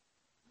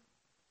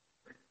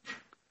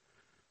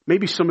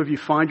 Maybe some of you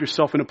find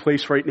yourself in a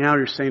place right now,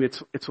 you're saying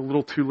it's a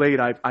little too late.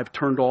 I've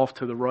turned off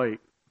to the right.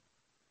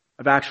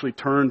 I've actually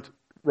turned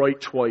right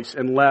twice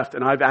and left,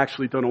 and I've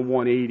actually done a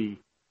 180.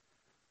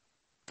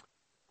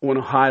 I want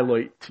to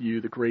highlight to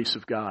you the grace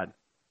of God.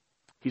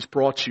 He's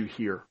brought you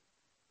here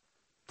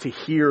to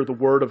hear the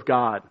word of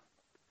God,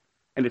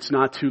 and it's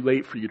not too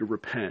late for you to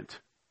repent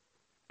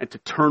and to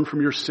turn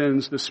from your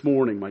sins this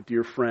morning, my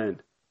dear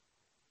friend,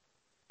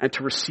 and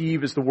to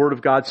receive, as the word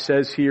of God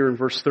says here in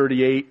verse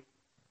 38,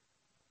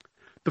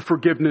 the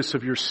forgiveness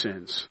of your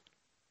sins.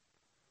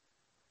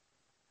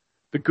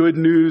 The good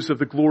news of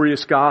the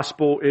glorious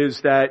gospel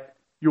is that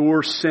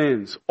your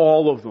sins,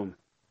 all of them,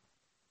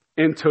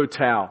 in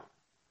total,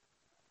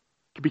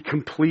 can be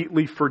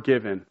completely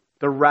forgiven.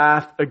 The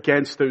wrath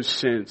against those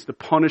sins, the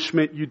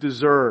punishment you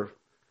deserve,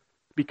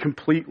 be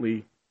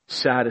completely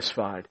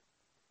satisfied.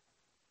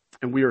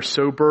 And we are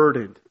so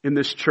burdened in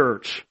this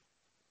church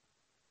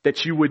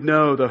that you would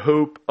know the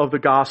hope of the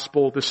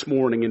gospel this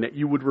morning and that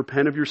you would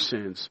repent of your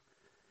sins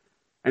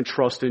and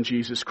trust in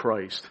Jesus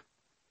Christ.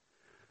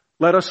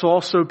 Let us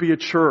also be a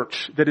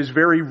church that is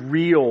very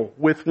real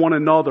with one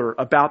another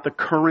about the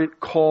current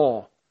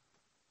call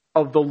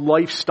of the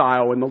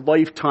lifestyle and the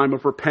lifetime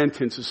of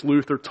repentance, as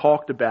Luther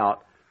talked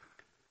about.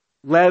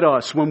 Let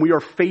us, when we are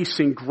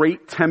facing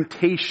great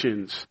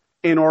temptations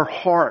in our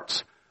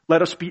hearts,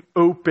 let us be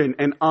open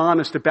and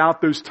honest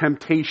about those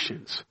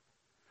temptations.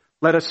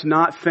 Let us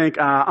not think,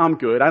 I'm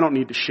good. I don't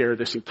need to share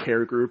this in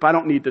care group. I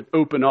don't need to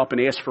open up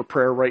and ask for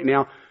prayer right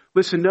now.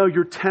 Listen, no,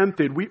 you're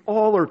tempted. We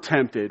all are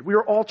tempted. We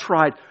are all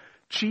tried.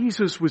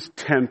 Jesus was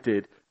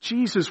tempted.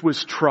 Jesus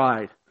was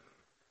tried.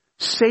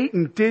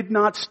 Satan did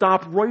not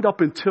stop right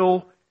up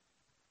until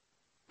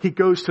he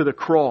goes to the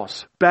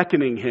cross,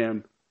 beckoning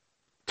him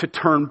to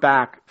turn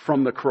back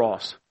from the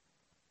cross.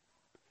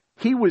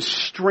 He was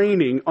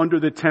straining under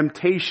the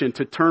temptation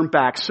to turn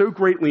back so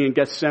greatly in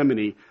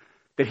Gethsemane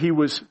that he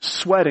was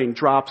sweating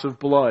drops of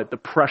blood. The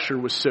pressure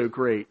was so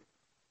great.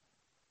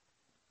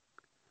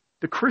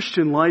 The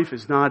Christian life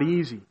is not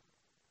easy.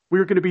 We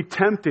are going to be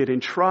tempted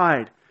and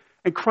tried.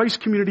 And Christ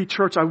Community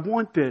Church, I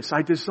want this.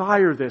 I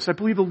desire this. I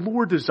believe the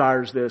Lord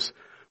desires this.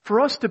 For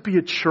us to be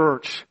a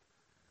church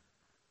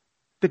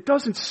that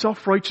doesn't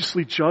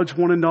self-righteously judge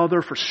one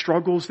another for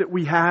struggles that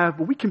we have,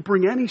 but we can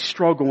bring any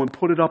struggle and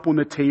put it up on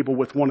the table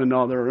with one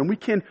another. And we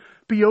can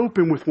be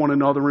open with one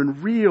another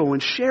and real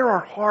and share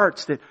our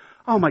hearts that,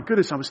 oh my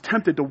goodness, I was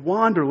tempted to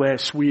wander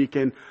last week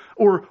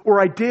or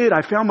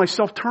I found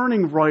myself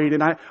turning right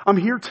and I'm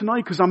here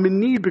tonight because I'm in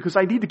need because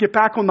I need to get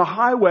back on the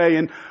highway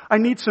and I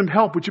need some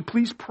help. Would you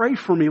please pray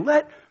for me?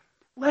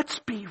 Let's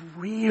be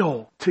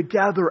real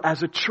together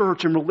as a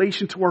church in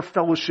relation to our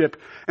fellowship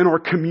and our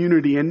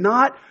community and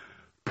not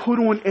put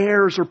on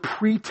airs or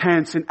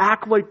pretense and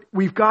act like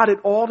we've got it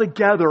all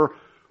together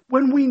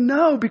when we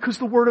know, because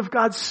the Word of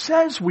God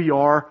says we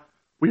are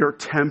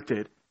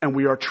tempted and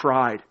we are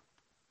tried.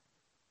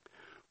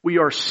 We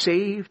are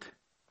saved.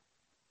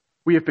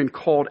 We have been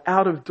called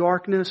out of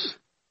darkness.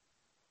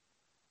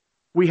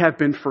 We have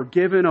been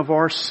forgiven of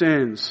our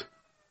sins.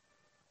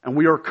 And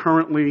we are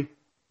currently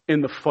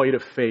in the fight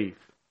of faith.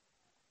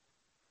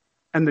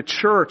 And the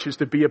church is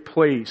to be a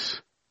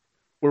place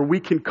where we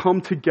can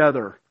come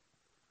together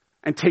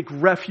and take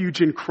refuge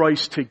in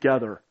Christ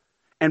together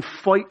and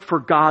fight for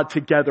God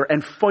together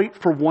and fight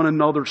for one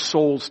another's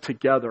souls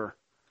together.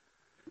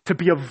 To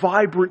be a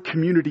vibrant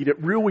community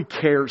that really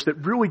cares,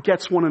 that really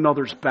gets one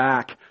another's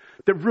back,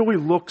 that really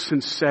looks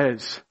and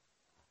says,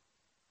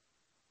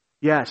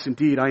 yes,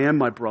 indeed, I am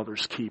my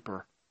brother's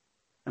keeper.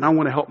 And I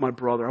want to help my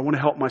brother. I want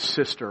to help my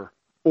sister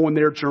on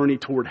their journey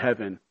toward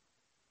heaven.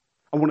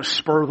 I want to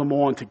spur them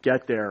on to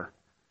get there.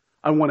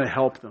 I want to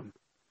help them.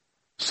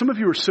 Some of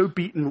you are so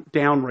beaten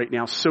down right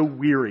now, so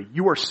weary.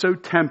 You are so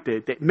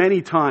tempted that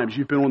many times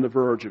you've been on the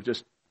verge of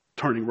just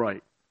turning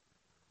right.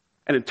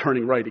 And then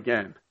turning right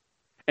again.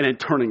 And then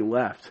turning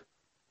left.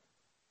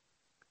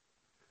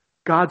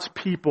 God's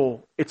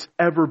people, it's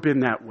ever been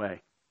that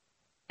way.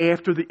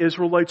 After the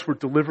Israelites were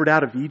delivered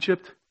out of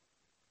Egypt,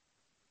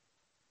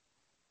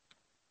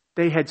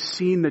 they had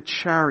seen the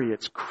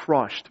chariots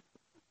crushed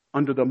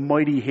under the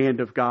mighty hand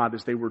of God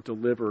as they were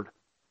delivered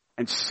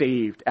and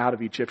saved out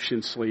of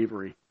Egyptian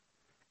slavery.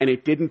 And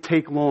it didn't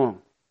take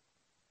long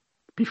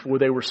before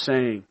they were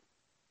saying,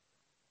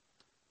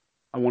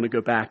 I want to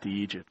go back to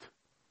Egypt.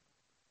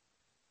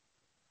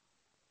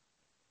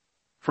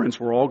 Friends,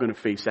 we're all going to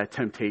face that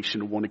temptation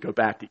to want to go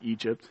back to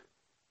Egypt,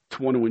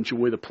 to want to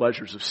enjoy the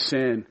pleasures of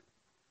sin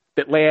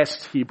that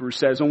lasts, Hebrews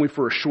says, only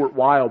for a short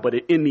while, but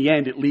in the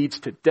end it leads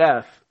to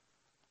death.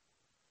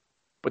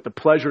 But the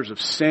pleasures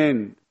of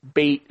sin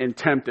bait and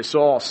tempt us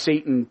all.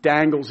 Satan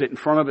dangles it in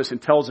front of us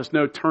and tells us,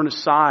 no, turn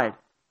aside.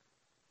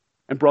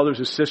 And brothers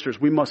and sisters,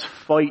 we must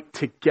fight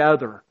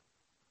together.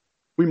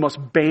 We must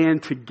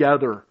band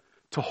together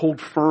to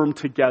hold firm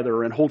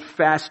together and hold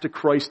fast to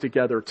Christ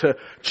together, to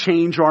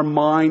change our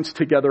minds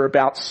together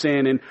about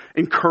sin and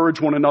encourage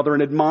one another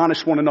and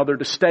admonish one another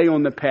to stay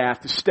on the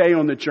path, to stay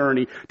on the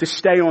journey, to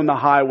stay on the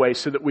highway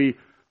so that we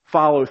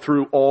follow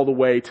through all the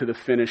way to the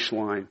finish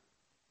line.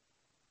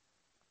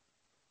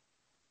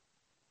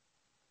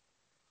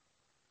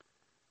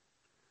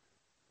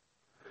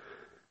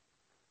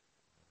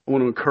 I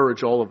want to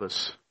encourage all of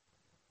us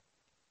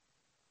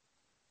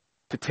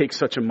to take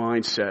such a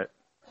mindset,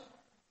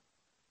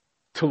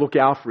 to look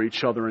out for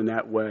each other in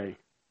that way.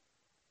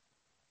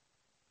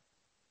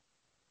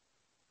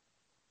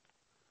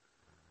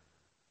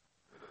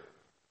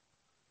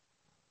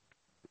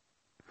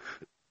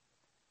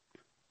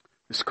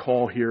 This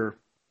call here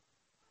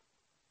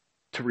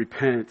to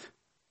repent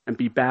and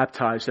be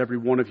baptized, every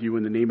one of you,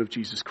 in the name of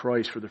Jesus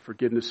Christ for the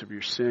forgiveness of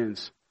your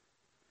sins.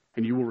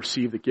 And you will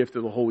receive the gift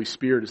of the Holy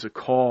Spirit as a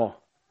call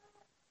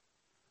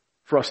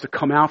for us to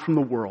come out from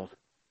the world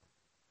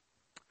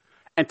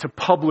and to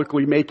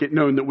publicly make it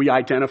known that we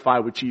identify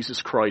with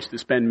Jesus Christ,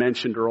 as Ben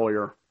mentioned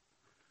earlier.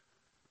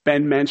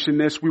 Ben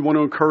mentioned this. We want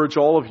to encourage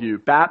all of you.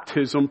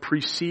 Baptism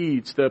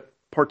precedes the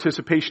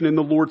participation in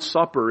the Lord's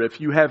Supper.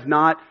 If you have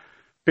not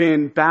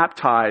been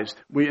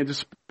baptized, and this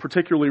is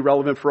particularly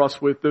relevant for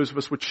us with those of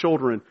us with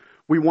children,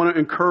 we want to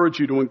encourage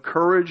you to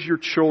encourage your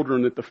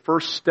children that the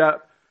first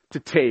step to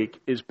take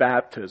is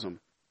baptism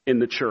in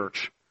the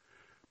church.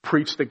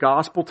 Preach the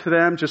gospel to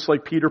them, just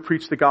like Peter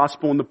preached the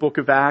gospel in the book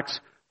of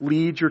Acts.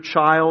 Lead your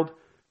child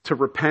to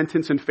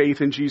repentance and faith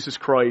in Jesus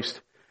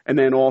Christ, and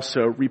then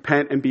also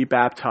repent and be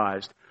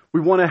baptized. We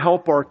want to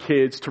help our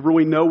kids to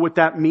really know what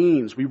that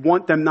means. We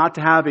want them not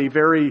to have a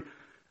very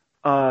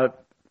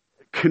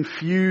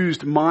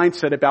confused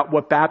mindset about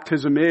what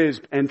baptism is,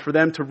 and for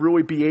them to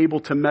really be able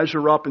to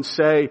measure up and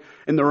say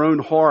in their own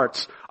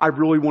hearts, I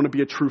really want to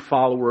be a true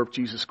follower of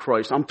Jesus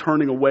Christ. I'm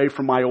turning away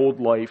from my old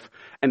life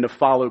and to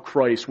follow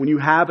Christ. When you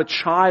have a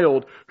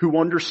child who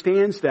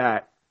understands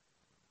that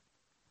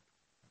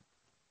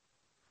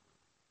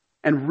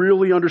and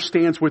really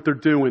understands what they're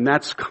doing,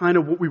 that's kind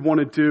of what we want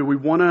to do. We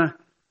want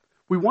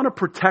to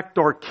protect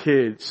our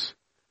kids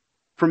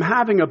from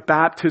having a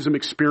baptism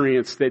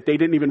experience that they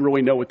didn't even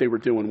really know what they were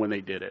doing when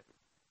they did it.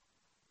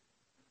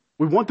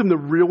 We want them to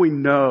really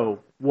know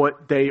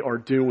what they are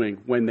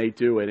doing when they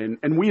do it.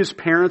 And we as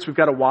parents, we've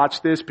got to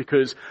watch this,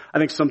 because I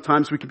think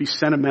sometimes we can be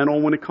sentimental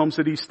when it comes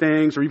to these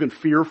things, or even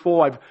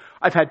fearful.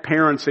 I've had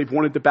parents, they've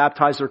wanted to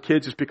baptize their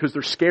kids just because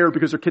they're scared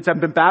because their kids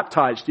haven't been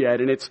baptized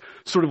yet. And it's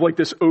sort of like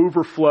this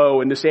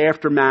overflow and this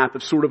aftermath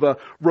of sort of a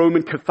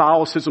Roman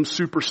Catholicism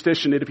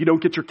superstition that if you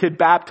don't get your kid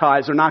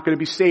baptized, they're not going to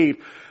be saved.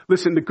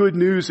 Listen, the good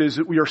news is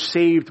that we are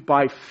saved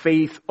by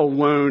faith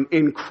alone,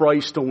 in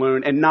Christ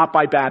alone, and not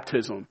by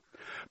baptism.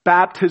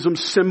 Baptism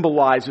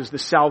symbolizes the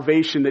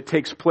salvation that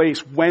takes place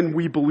when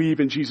we believe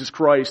in Jesus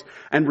Christ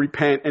and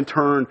repent and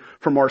turn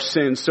from our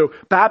sins. So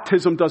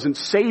baptism doesn't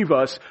save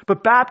us,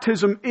 but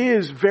baptism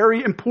is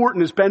very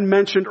important, as Ben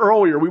mentioned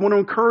earlier. We want to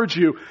encourage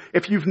you,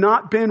 if you've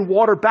not been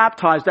water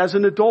baptized as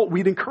an adult,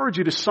 we'd encourage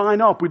you to sign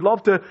up. We'd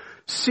love to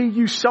see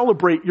you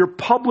celebrate your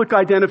public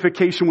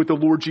identification with the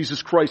Lord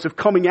Jesus Christ, of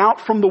coming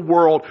out from the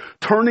world,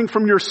 turning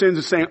from your sins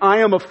and saying,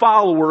 I am a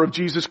follower of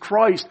Jesus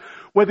Christ.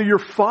 Whether you're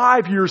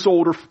 5 years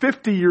old or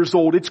 50 years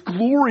old, it's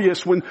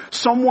glorious when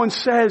someone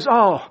says,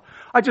 oh,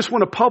 I just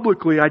want to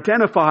publicly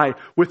identify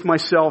with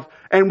myself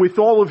and with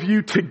all of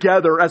you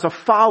together as a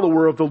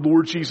follower of the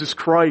Lord Jesus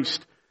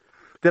Christ.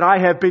 That I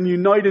have been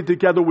united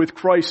together with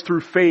Christ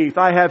through faith.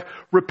 I have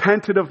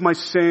repented of my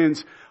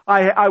sins.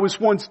 I was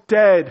once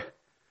dead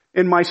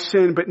in my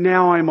sin, but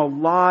now I'm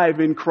alive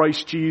in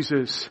Christ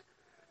Jesus.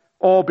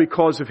 All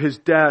because of His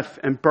death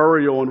and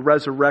burial and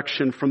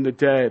resurrection from the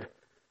dead.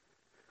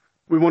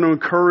 We want to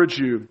encourage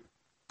you.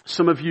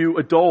 Some of you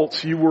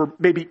adults, you were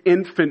maybe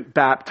infant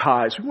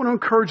baptized. We want to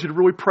encourage you to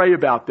really pray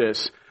about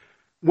this.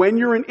 When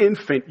you're an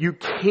infant, you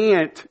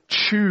can't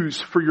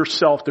choose for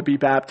yourself to be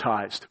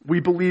baptized. We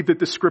believe that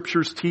the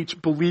scriptures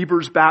teach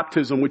believers'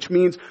 baptism, which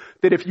means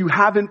that if you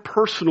haven't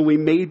personally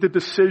made the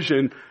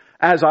decision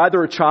as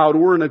either a child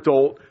or an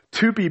adult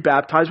to be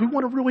baptized, we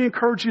want to really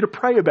encourage you to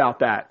pray about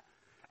that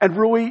and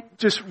really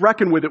just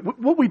reckon with it.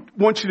 What we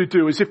want you to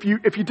do is if you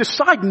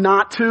decide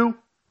not to,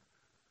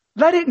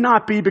 let it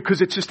not be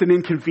because it's just an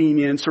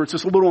inconvenience or it's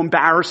just a little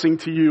embarrassing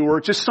to you or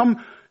just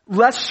some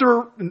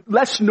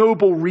less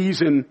noble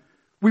reason.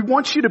 We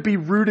want you to be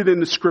rooted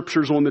in the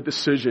scriptures on the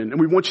decision, and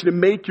we want you to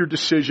make your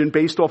decision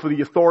based off of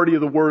the authority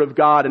of the Word of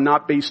God and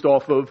not based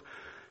off of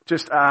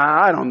just,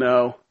 I don't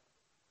know.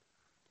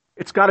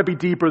 It's got to be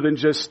deeper than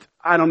just,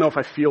 I don't know if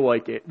I feel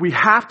like it. We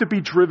have to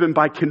be driven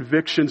by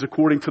convictions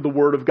according to the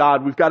Word of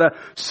God. We've got to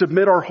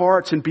submit our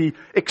hearts and be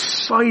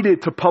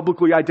excited to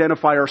publicly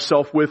identify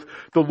ourselves with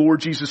the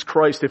Lord Jesus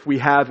Christ if we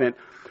haven't.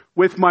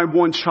 With my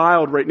one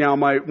child right now,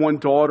 my one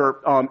daughter,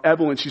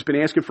 Evelyn, she's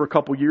been asking for a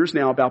couple years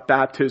now about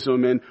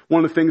baptism. And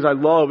one of the things I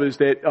love is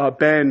that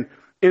Ben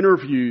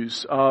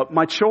interviews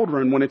my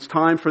children when it's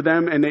time for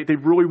them and they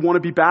really want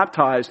to be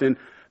baptized. And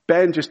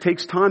Ben just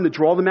takes time to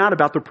draw them out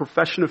about their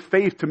profession of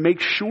faith to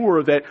make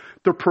sure that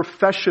their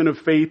profession of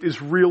faith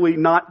is really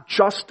not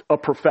just a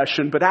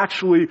profession, but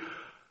actually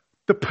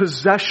the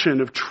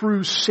possession of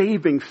true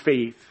saving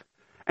faith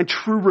and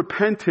true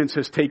repentance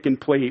has taken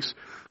place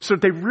so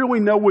that they really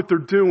know what they're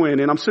doing.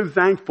 And I'm so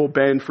thankful,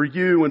 Ben, for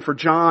you and for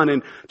John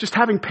and just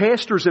having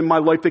pastors in my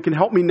life that can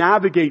help me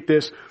navigate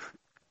this.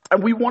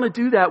 And we want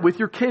to do that with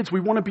your kids.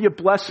 We want to be a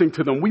blessing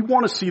to them. We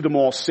want to see them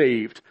all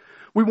saved.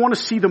 We want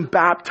to see them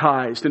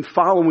baptized and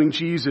following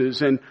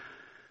Jesus.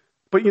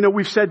 But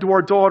we've said to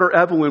our daughter,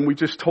 Evelyn, we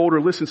just told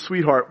her, listen,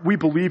 sweetheart, we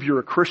believe you're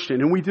a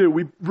Christian. And we do.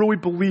 We really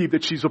believe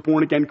that she's a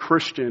born again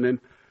Christian.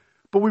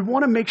 But we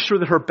want to make sure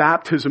that her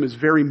baptism is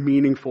very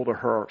meaningful to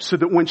her so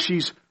that when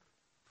she's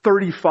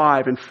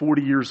 35 and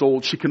 40 years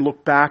old, she can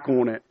look back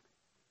on it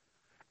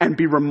and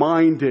be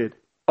reminded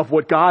of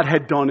what God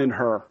had done in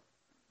her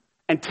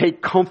and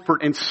take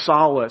comfort and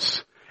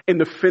solace in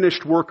the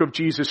finished work of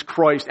Jesus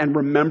Christ and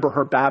remember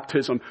her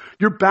baptism.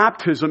 Your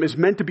baptism is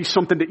meant to be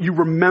something that you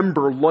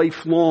remember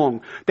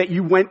lifelong, that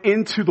you went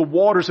into the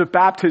waters of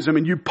baptism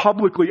and you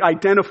publicly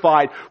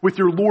identified with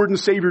your Lord and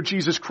Savior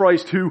Jesus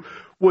Christ, who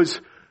was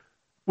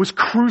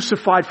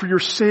crucified for your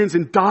sins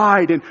and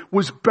died and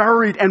was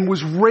buried and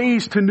was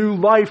raised to new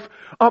life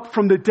up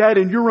from the dead.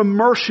 And your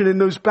immersion in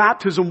those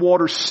baptism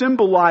waters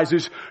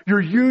symbolizes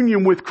your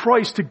union with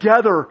Christ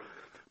together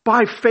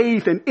by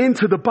faith and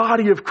into the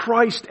body of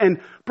Christ.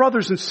 And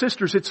brothers and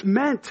sisters, it's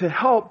meant to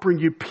help bring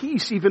you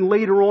peace even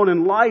later on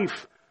in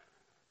life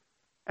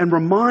and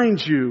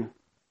remind you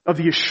of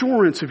the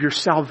assurance of your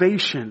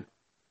salvation.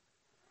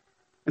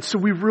 And so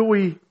we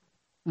really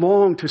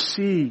long to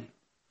see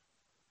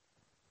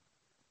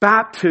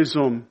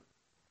baptism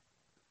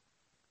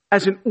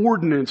as an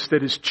ordinance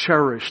that is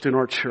cherished in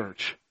our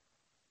church.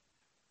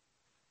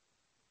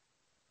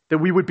 that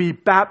we would be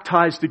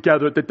baptized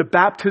together, that the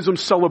baptism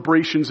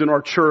celebrations in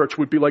our church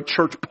would be like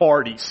church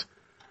parties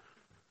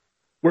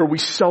where we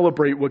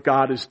celebrate what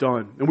God has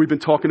done. And we've been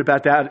talking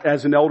about that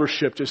as an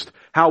eldership, just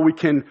how we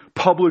can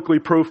publicly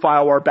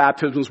profile our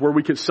baptisms, where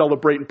we can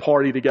celebrate and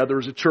party together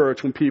as a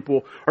church when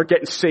people are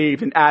getting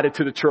saved and added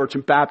to the church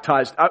and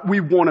baptized. We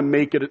want to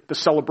make it the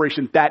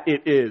celebration that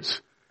it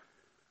is.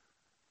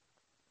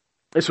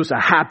 This was a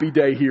happy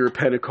day here at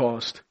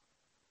Pentecost.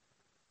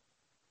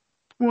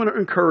 We want to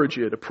encourage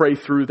you to pray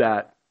through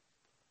that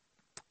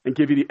and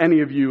give any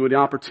of you an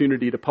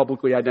opportunity to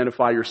publicly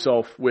identify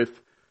yourself with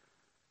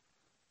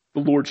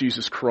the Lord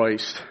Jesus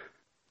Christ.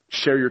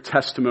 Share your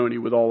testimony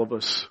with all of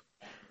us.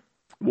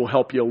 We'll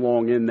help you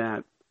along in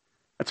that.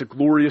 That's a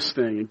glorious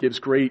thing. It gives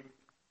great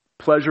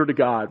pleasure to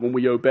God when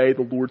we obey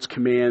the Lord's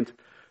command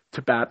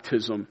to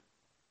baptism.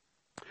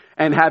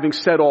 And having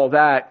said all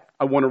that,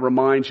 I want to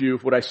remind you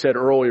of what I said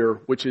earlier,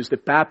 which is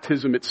that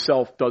baptism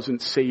itself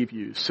doesn't save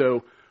you.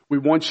 So we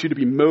want you to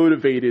be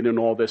motivated in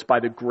all this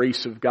by the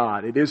grace of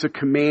God. It is a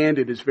command.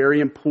 It is very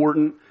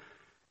important.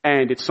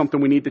 And it's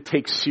something we need to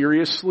take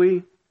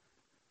seriously.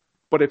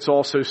 But it's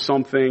also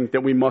something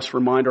that we must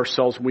remind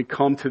ourselves when we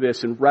come to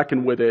this and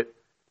reckon with it,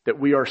 that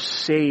we are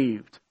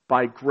saved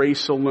by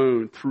grace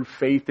alone, through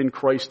faith in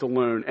Christ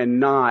alone, and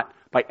not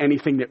by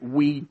anything that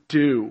we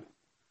do.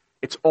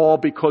 It's all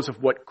because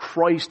of what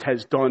Christ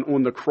has done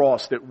on the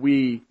cross that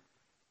we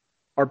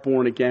are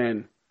born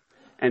again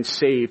and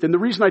saved. And the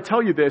reason I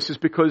tell you this is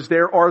because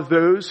there are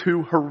those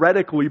who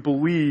heretically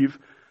believe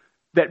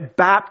that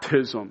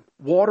baptism,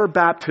 water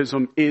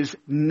baptism, is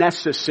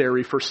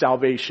necessary for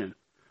salvation.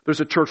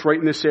 There's a church right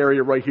in this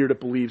area right here that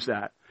believes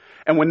that.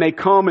 And when they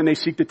come and they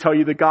seek to tell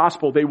you the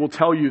gospel, they will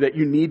tell you that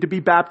you need to be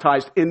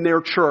baptized in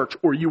their church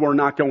or you are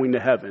not going to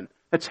heaven.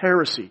 That's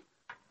heresy.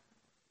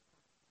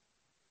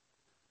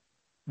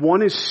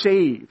 One is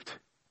saved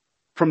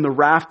from the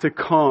wrath to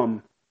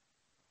come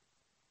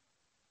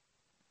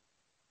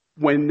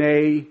when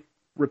they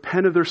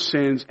repent of their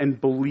sins and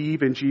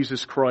believe in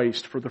Jesus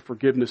Christ for the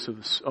forgiveness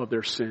of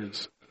their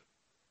sins.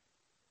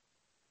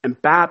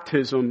 And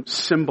baptism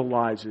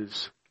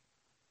symbolizes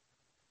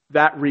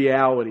that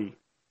reality.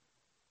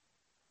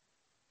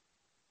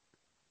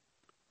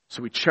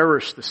 So we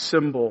cherish the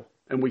symbol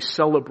and we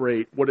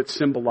celebrate what it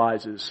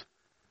symbolizes.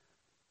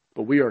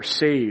 But we are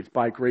saved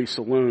by grace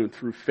alone,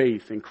 through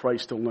faith in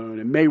Christ alone.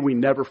 And may we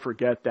never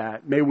forget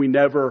that. May we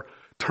never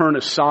turn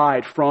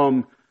aside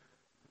from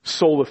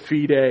sola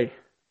fide,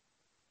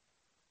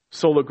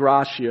 sola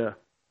gratia,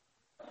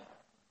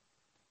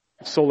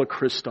 sola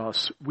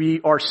Christus.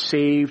 We are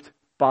saved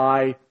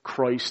by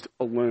Christ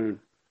alone.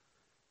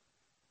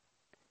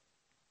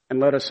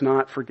 And let us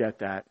not forget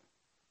that.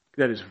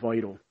 That is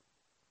vital.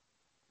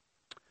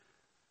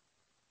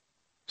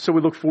 So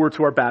we look forward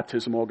to our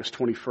baptism, August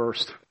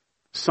 21st.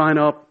 Sign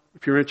up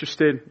if you're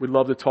interested. We'd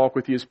love to talk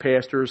with you as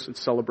pastors and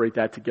celebrate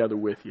that together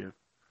with you.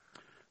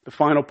 The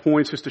final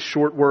point is just a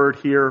short word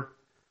here.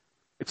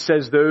 It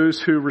says those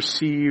who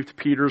received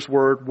Peter's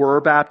word were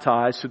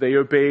baptized, so they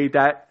obeyed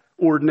that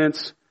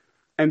ordinance,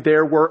 and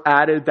there were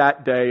added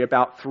that day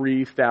about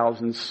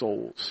 3,000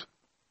 souls.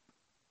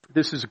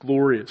 This is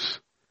glorious.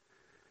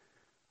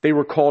 They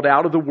were called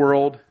out of the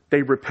world.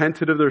 They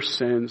repented of their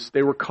sins.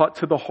 They were cut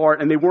to the heart,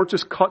 and they weren't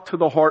just cut to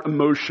the heart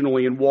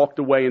emotionally and walked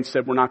away and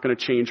said, we're not going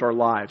to change our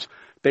lives.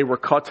 They were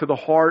cut to the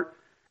heart,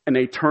 and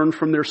they turned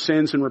from their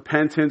sins in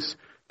repentance.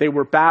 They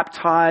were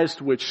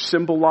baptized, which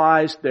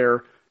symbolized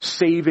their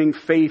saving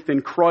faith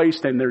in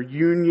Christ and their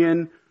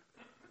union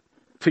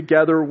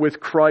together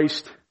with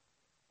Christ.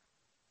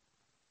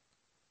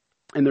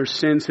 And their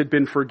sins had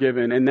been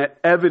forgiven. And that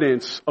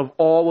evidence of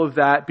all of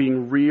that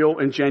being real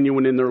and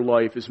genuine in their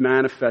life is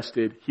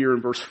manifested here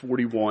in verse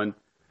 41.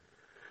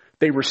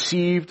 They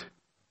received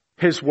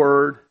His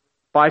word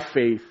by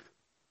faith.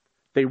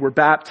 They were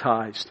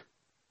baptized.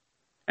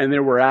 And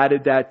there were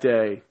added that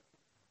day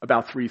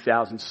about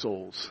 3,000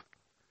 souls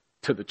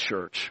to the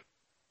church.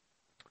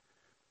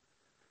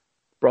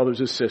 Brothers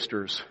and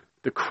sisters,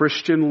 the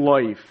Christian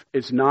life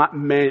is not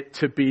meant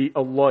to be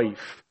a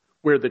life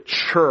where the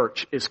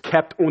church is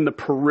kept on the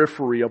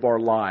periphery of our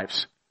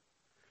lives,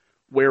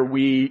 where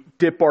we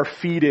dip our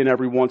feet in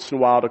every once in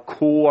a while to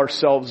cool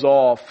ourselves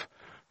off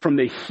from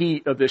the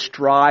heat of this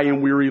dry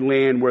and weary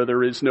land where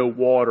there is no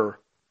water,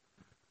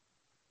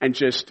 and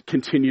just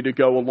continue to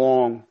go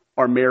along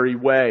our merry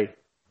way.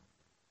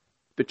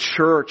 The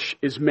church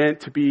is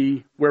meant to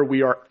be where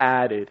we are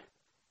added,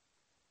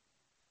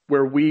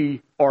 where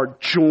we are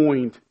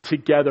joined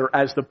together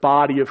as the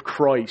body of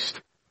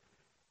Christ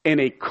in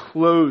a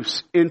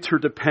close,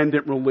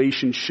 interdependent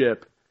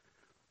relationship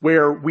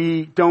where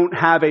we don't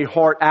have a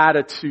heart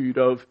attitude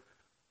of,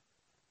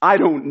 I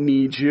don't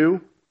need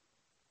you,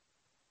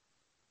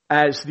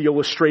 as the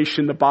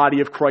illustration the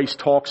body of Christ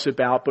talks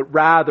about, but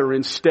rather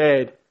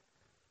instead,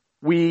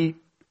 we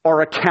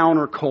are a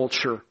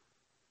counterculture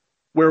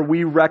where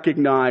we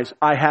recognize,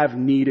 I have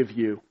need of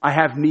you. I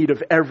have need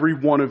of every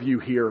one of you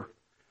here.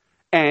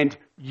 And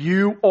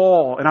you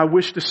all, and I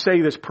wish to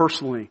say this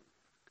personally,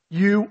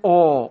 you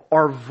all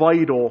are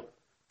vital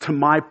to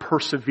my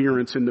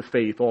perseverance in the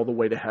faith all the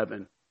way to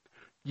heaven.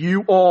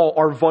 You all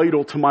are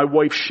vital to my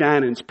wife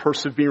Shannon's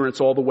perseverance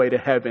all the way to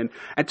heaven,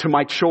 and to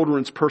my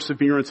children's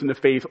perseverance in the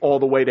faith all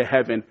the way to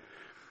heaven.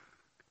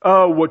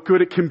 Oh, what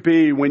good it can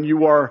be when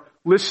you are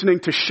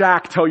listening to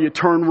Shaq tell you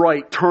turn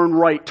right, turn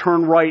right,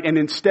 turn right, and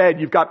instead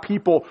you've got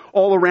people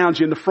all around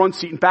you in the front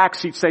seat and back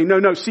seat saying, no,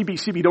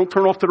 CB, don't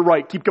turn off to the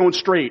right, keep going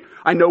straight.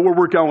 I know where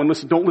we're going.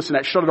 Listen, don't listen to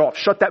that. Shut it off.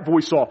 Shut that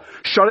voice off.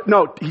 Shut it.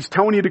 No, he's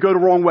telling you to go the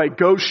wrong way.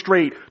 Go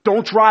straight.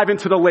 Don't drive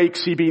into the lake,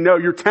 CB. No,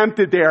 you're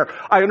tempted there.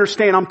 I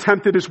understand. I'm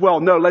tempted as well.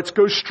 No, let's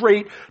go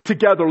straight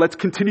together. Let's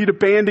continue to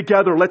band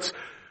together. Let's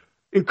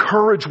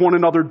encourage one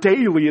another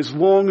daily as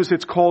long as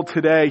it's called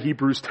today,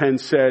 Hebrews 10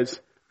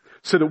 says,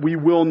 so that we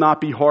will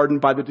not be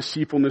hardened by the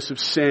deceitfulness of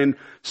sin,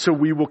 so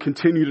we will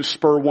continue to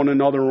spur one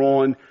another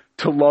on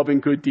to love and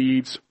good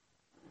deeds.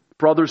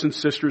 Brothers and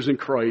sisters in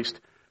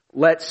Christ,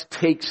 let's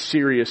take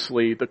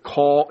seriously the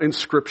call in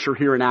Scripture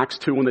here in Acts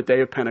 2 on the day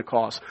of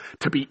Pentecost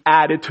to be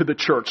added to the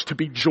church, to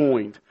be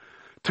joined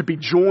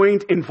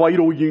in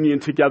vital union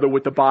together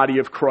with the body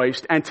of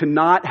Christ, and to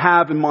not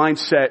have a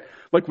mindset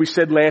like we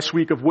said last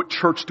week of what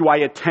church do I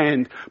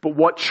attend, but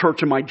what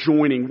church am I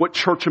joining? What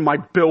church am I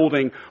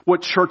building?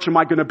 What church am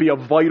I going to be a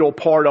vital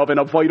part of and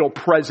a vital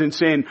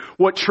presence in?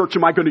 What church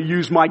am I going to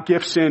use my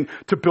gifts in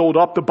to build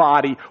up the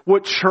body?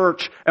 What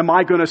church am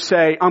I going to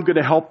say, I'm going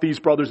to help these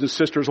brothers and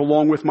sisters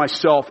along with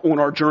myself on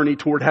our journey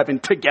toward heaven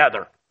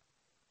together?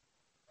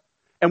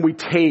 And we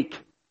take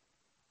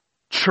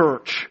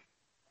church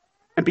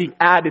and being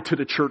added to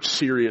the church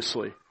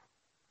seriously.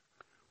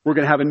 We're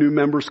going to have a new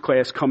members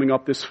class coming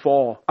up this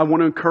fall. I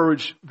want to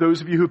encourage those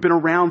of you who've been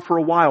around for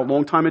a while,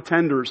 long-time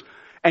attenders,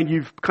 and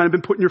you've kind of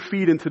been putting your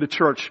feet into the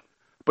church,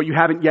 but you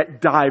haven't yet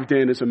dived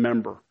in as a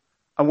member.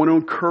 I want to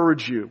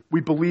encourage you.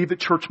 We believe that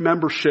church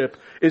membership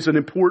is an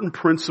important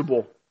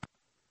principle.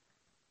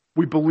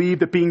 We believe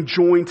that being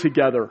joined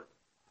together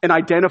and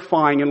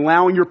identifying and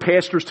allowing your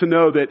pastors to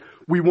know that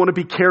we want to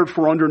be cared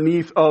for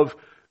underneath of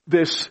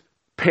this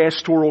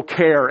pastoral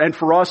care, and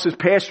for us as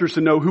pastors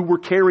to know who we're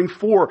caring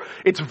for.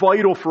 It's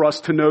vital for us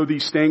to know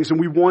these things, and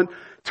we want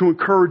to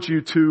encourage you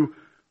to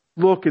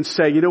look and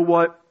say, you know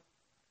what?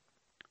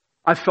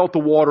 I felt the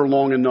water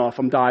long enough.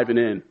 I'm diving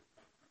in.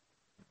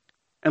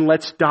 And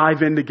let's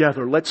dive in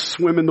together. Let's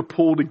swim in the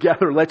pool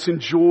together. Let's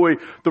enjoy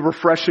the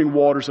refreshing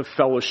waters of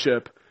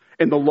fellowship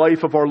in the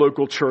life of our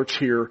local church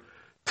here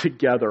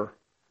together.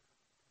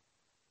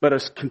 Let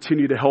us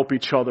continue to help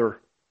each other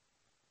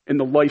in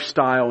the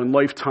lifestyle and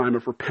lifetime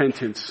of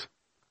repentance.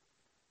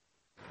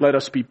 Let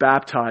us be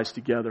baptized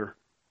together.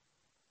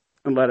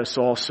 And let us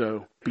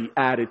also be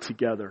added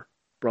together,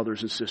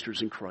 brothers and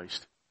sisters in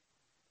Christ.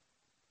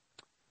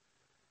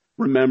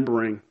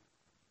 Remembering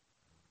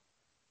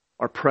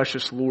our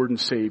precious Lord and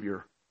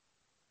Savior,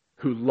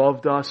 who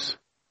loved us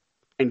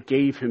and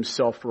gave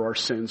himself for our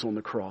sins on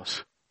the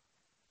cross.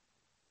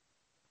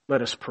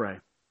 Let us pray.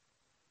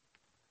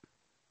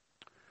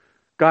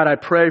 God, I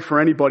pray for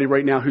anybody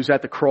right now who's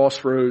at the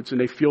crossroads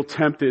and they feel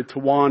tempted to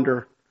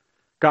wander.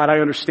 God, I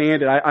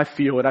understand it. I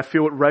feel it. I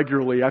feel it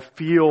regularly. I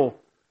feel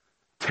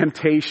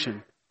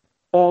temptation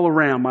all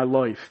around my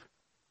life.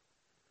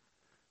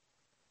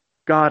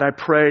 God, I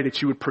pray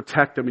that you would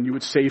protect them and you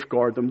would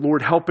safeguard them.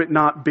 Lord, help it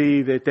not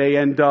be that they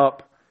end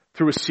up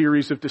through a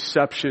series of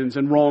deceptions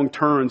and wrong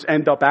turns,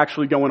 end up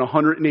actually going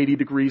 180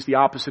 degrees the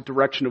opposite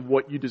direction of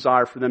what you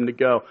desire for them to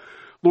go.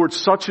 Lord,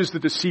 such is the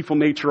deceitful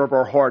nature of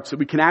our hearts that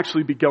we can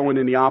actually be going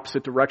in the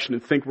opposite direction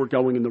and think we're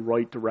going in the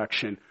right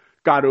direction.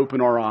 God,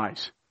 open our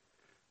eyes.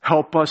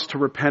 Help us to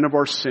repent of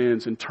our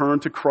sins and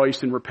turn to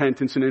Christ in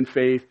repentance and in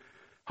faith.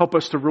 Help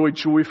us to really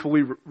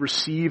joyfully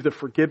receive the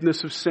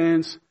forgiveness of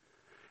sins.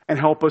 And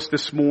help us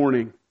this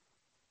morning,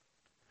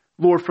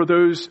 Lord, for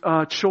those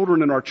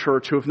children in our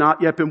church who have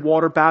not yet been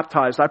water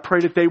baptized, I pray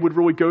that they would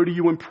really go to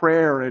you in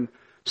prayer and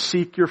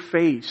seek your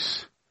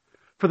face.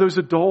 For those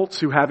adults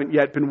who haven't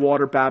yet been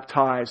water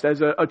baptized,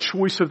 as a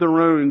choice of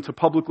their own to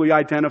publicly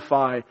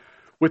identify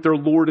with their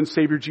Lord and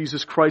Savior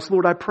Jesus Christ,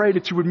 Lord, I pray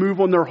that you would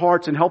move on their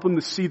hearts and help them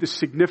to see the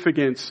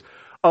significance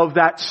of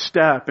that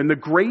step and the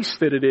grace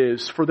that it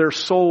is for their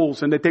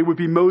souls, and that they would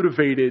be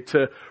motivated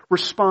to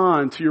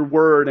respond to your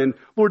word. And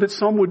Lord, that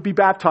some would be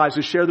baptized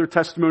and share their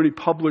testimony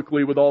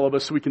publicly with all of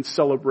us so we can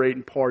celebrate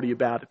and party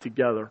about it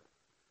together.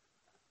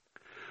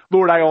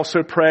 Lord, I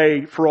also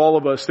pray for all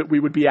of us that we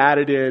would be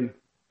added in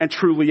and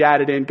truly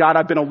added in. God,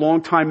 I've been a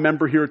long-time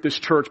member here at this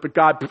church, but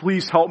God,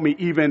 please help me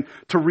even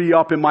to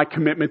re-up in my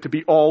commitment to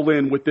be all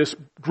in with this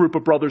group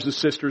of brothers and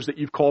sisters that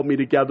you've called me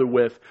together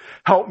with.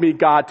 Help me,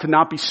 God, to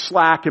not be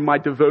slack in my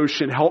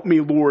devotion. Help me,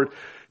 Lord,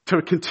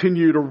 to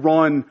continue to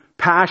run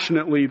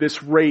passionately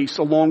this race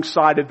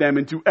alongside of them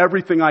and do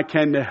everything I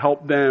can to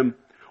help them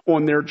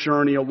on their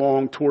journey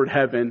along toward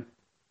heaven.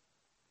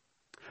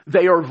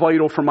 They are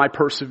vital for my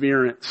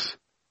perseverance.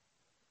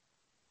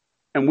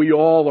 And we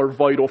all are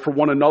vital for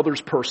one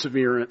another's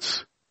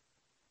perseverance.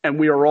 And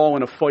we are all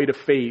in a fight of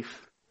faith.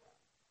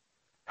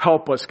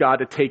 Help us, God,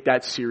 to take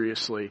that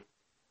seriously.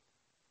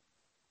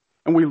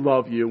 And we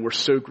love you, and we're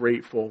so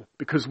grateful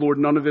because, Lord,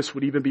 none of this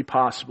would even be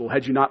possible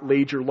had you not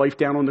laid your life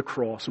down on the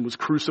cross and was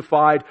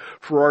crucified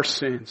for our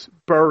sins,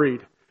 buried,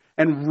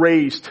 and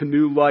raised to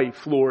new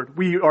life, Lord.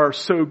 We are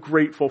so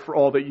grateful for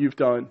all that you've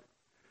done,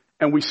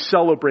 and we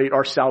celebrate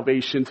our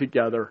salvation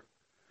together.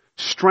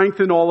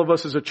 Strengthen all of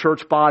us as a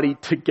church body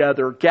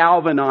together.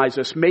 Galvanize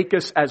us. Make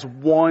us as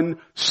one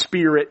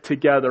spirit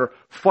together.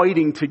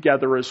 Fighting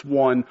together as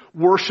one.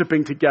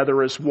 Worshiping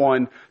together as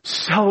one.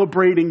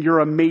 Celebrating your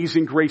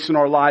amazing grace in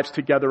our lives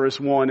together as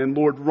one. And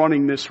Lord,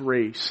 running this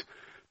race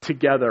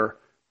together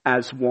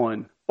as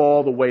one.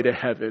 All the way to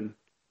heaven.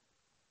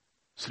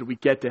 So that we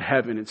get to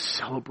heaven and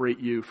celebrate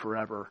you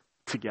forever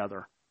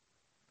together.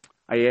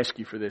 I ask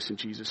you for this in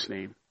Jesus'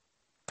 name.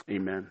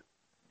 Amen.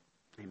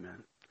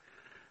 Amen.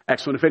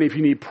 Excellent. If any of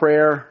you need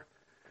prayer,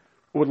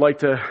 would like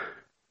to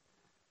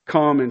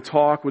come and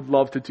talk, would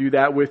love to do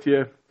that with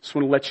you. Just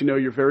want to let you know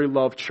you're very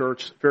loved,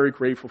 church. Very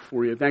grateful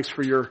for you. Thanks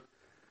for your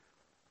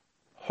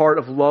heart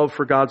of love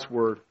for God's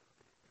Word.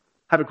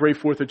 Have a great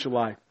 4th of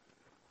July.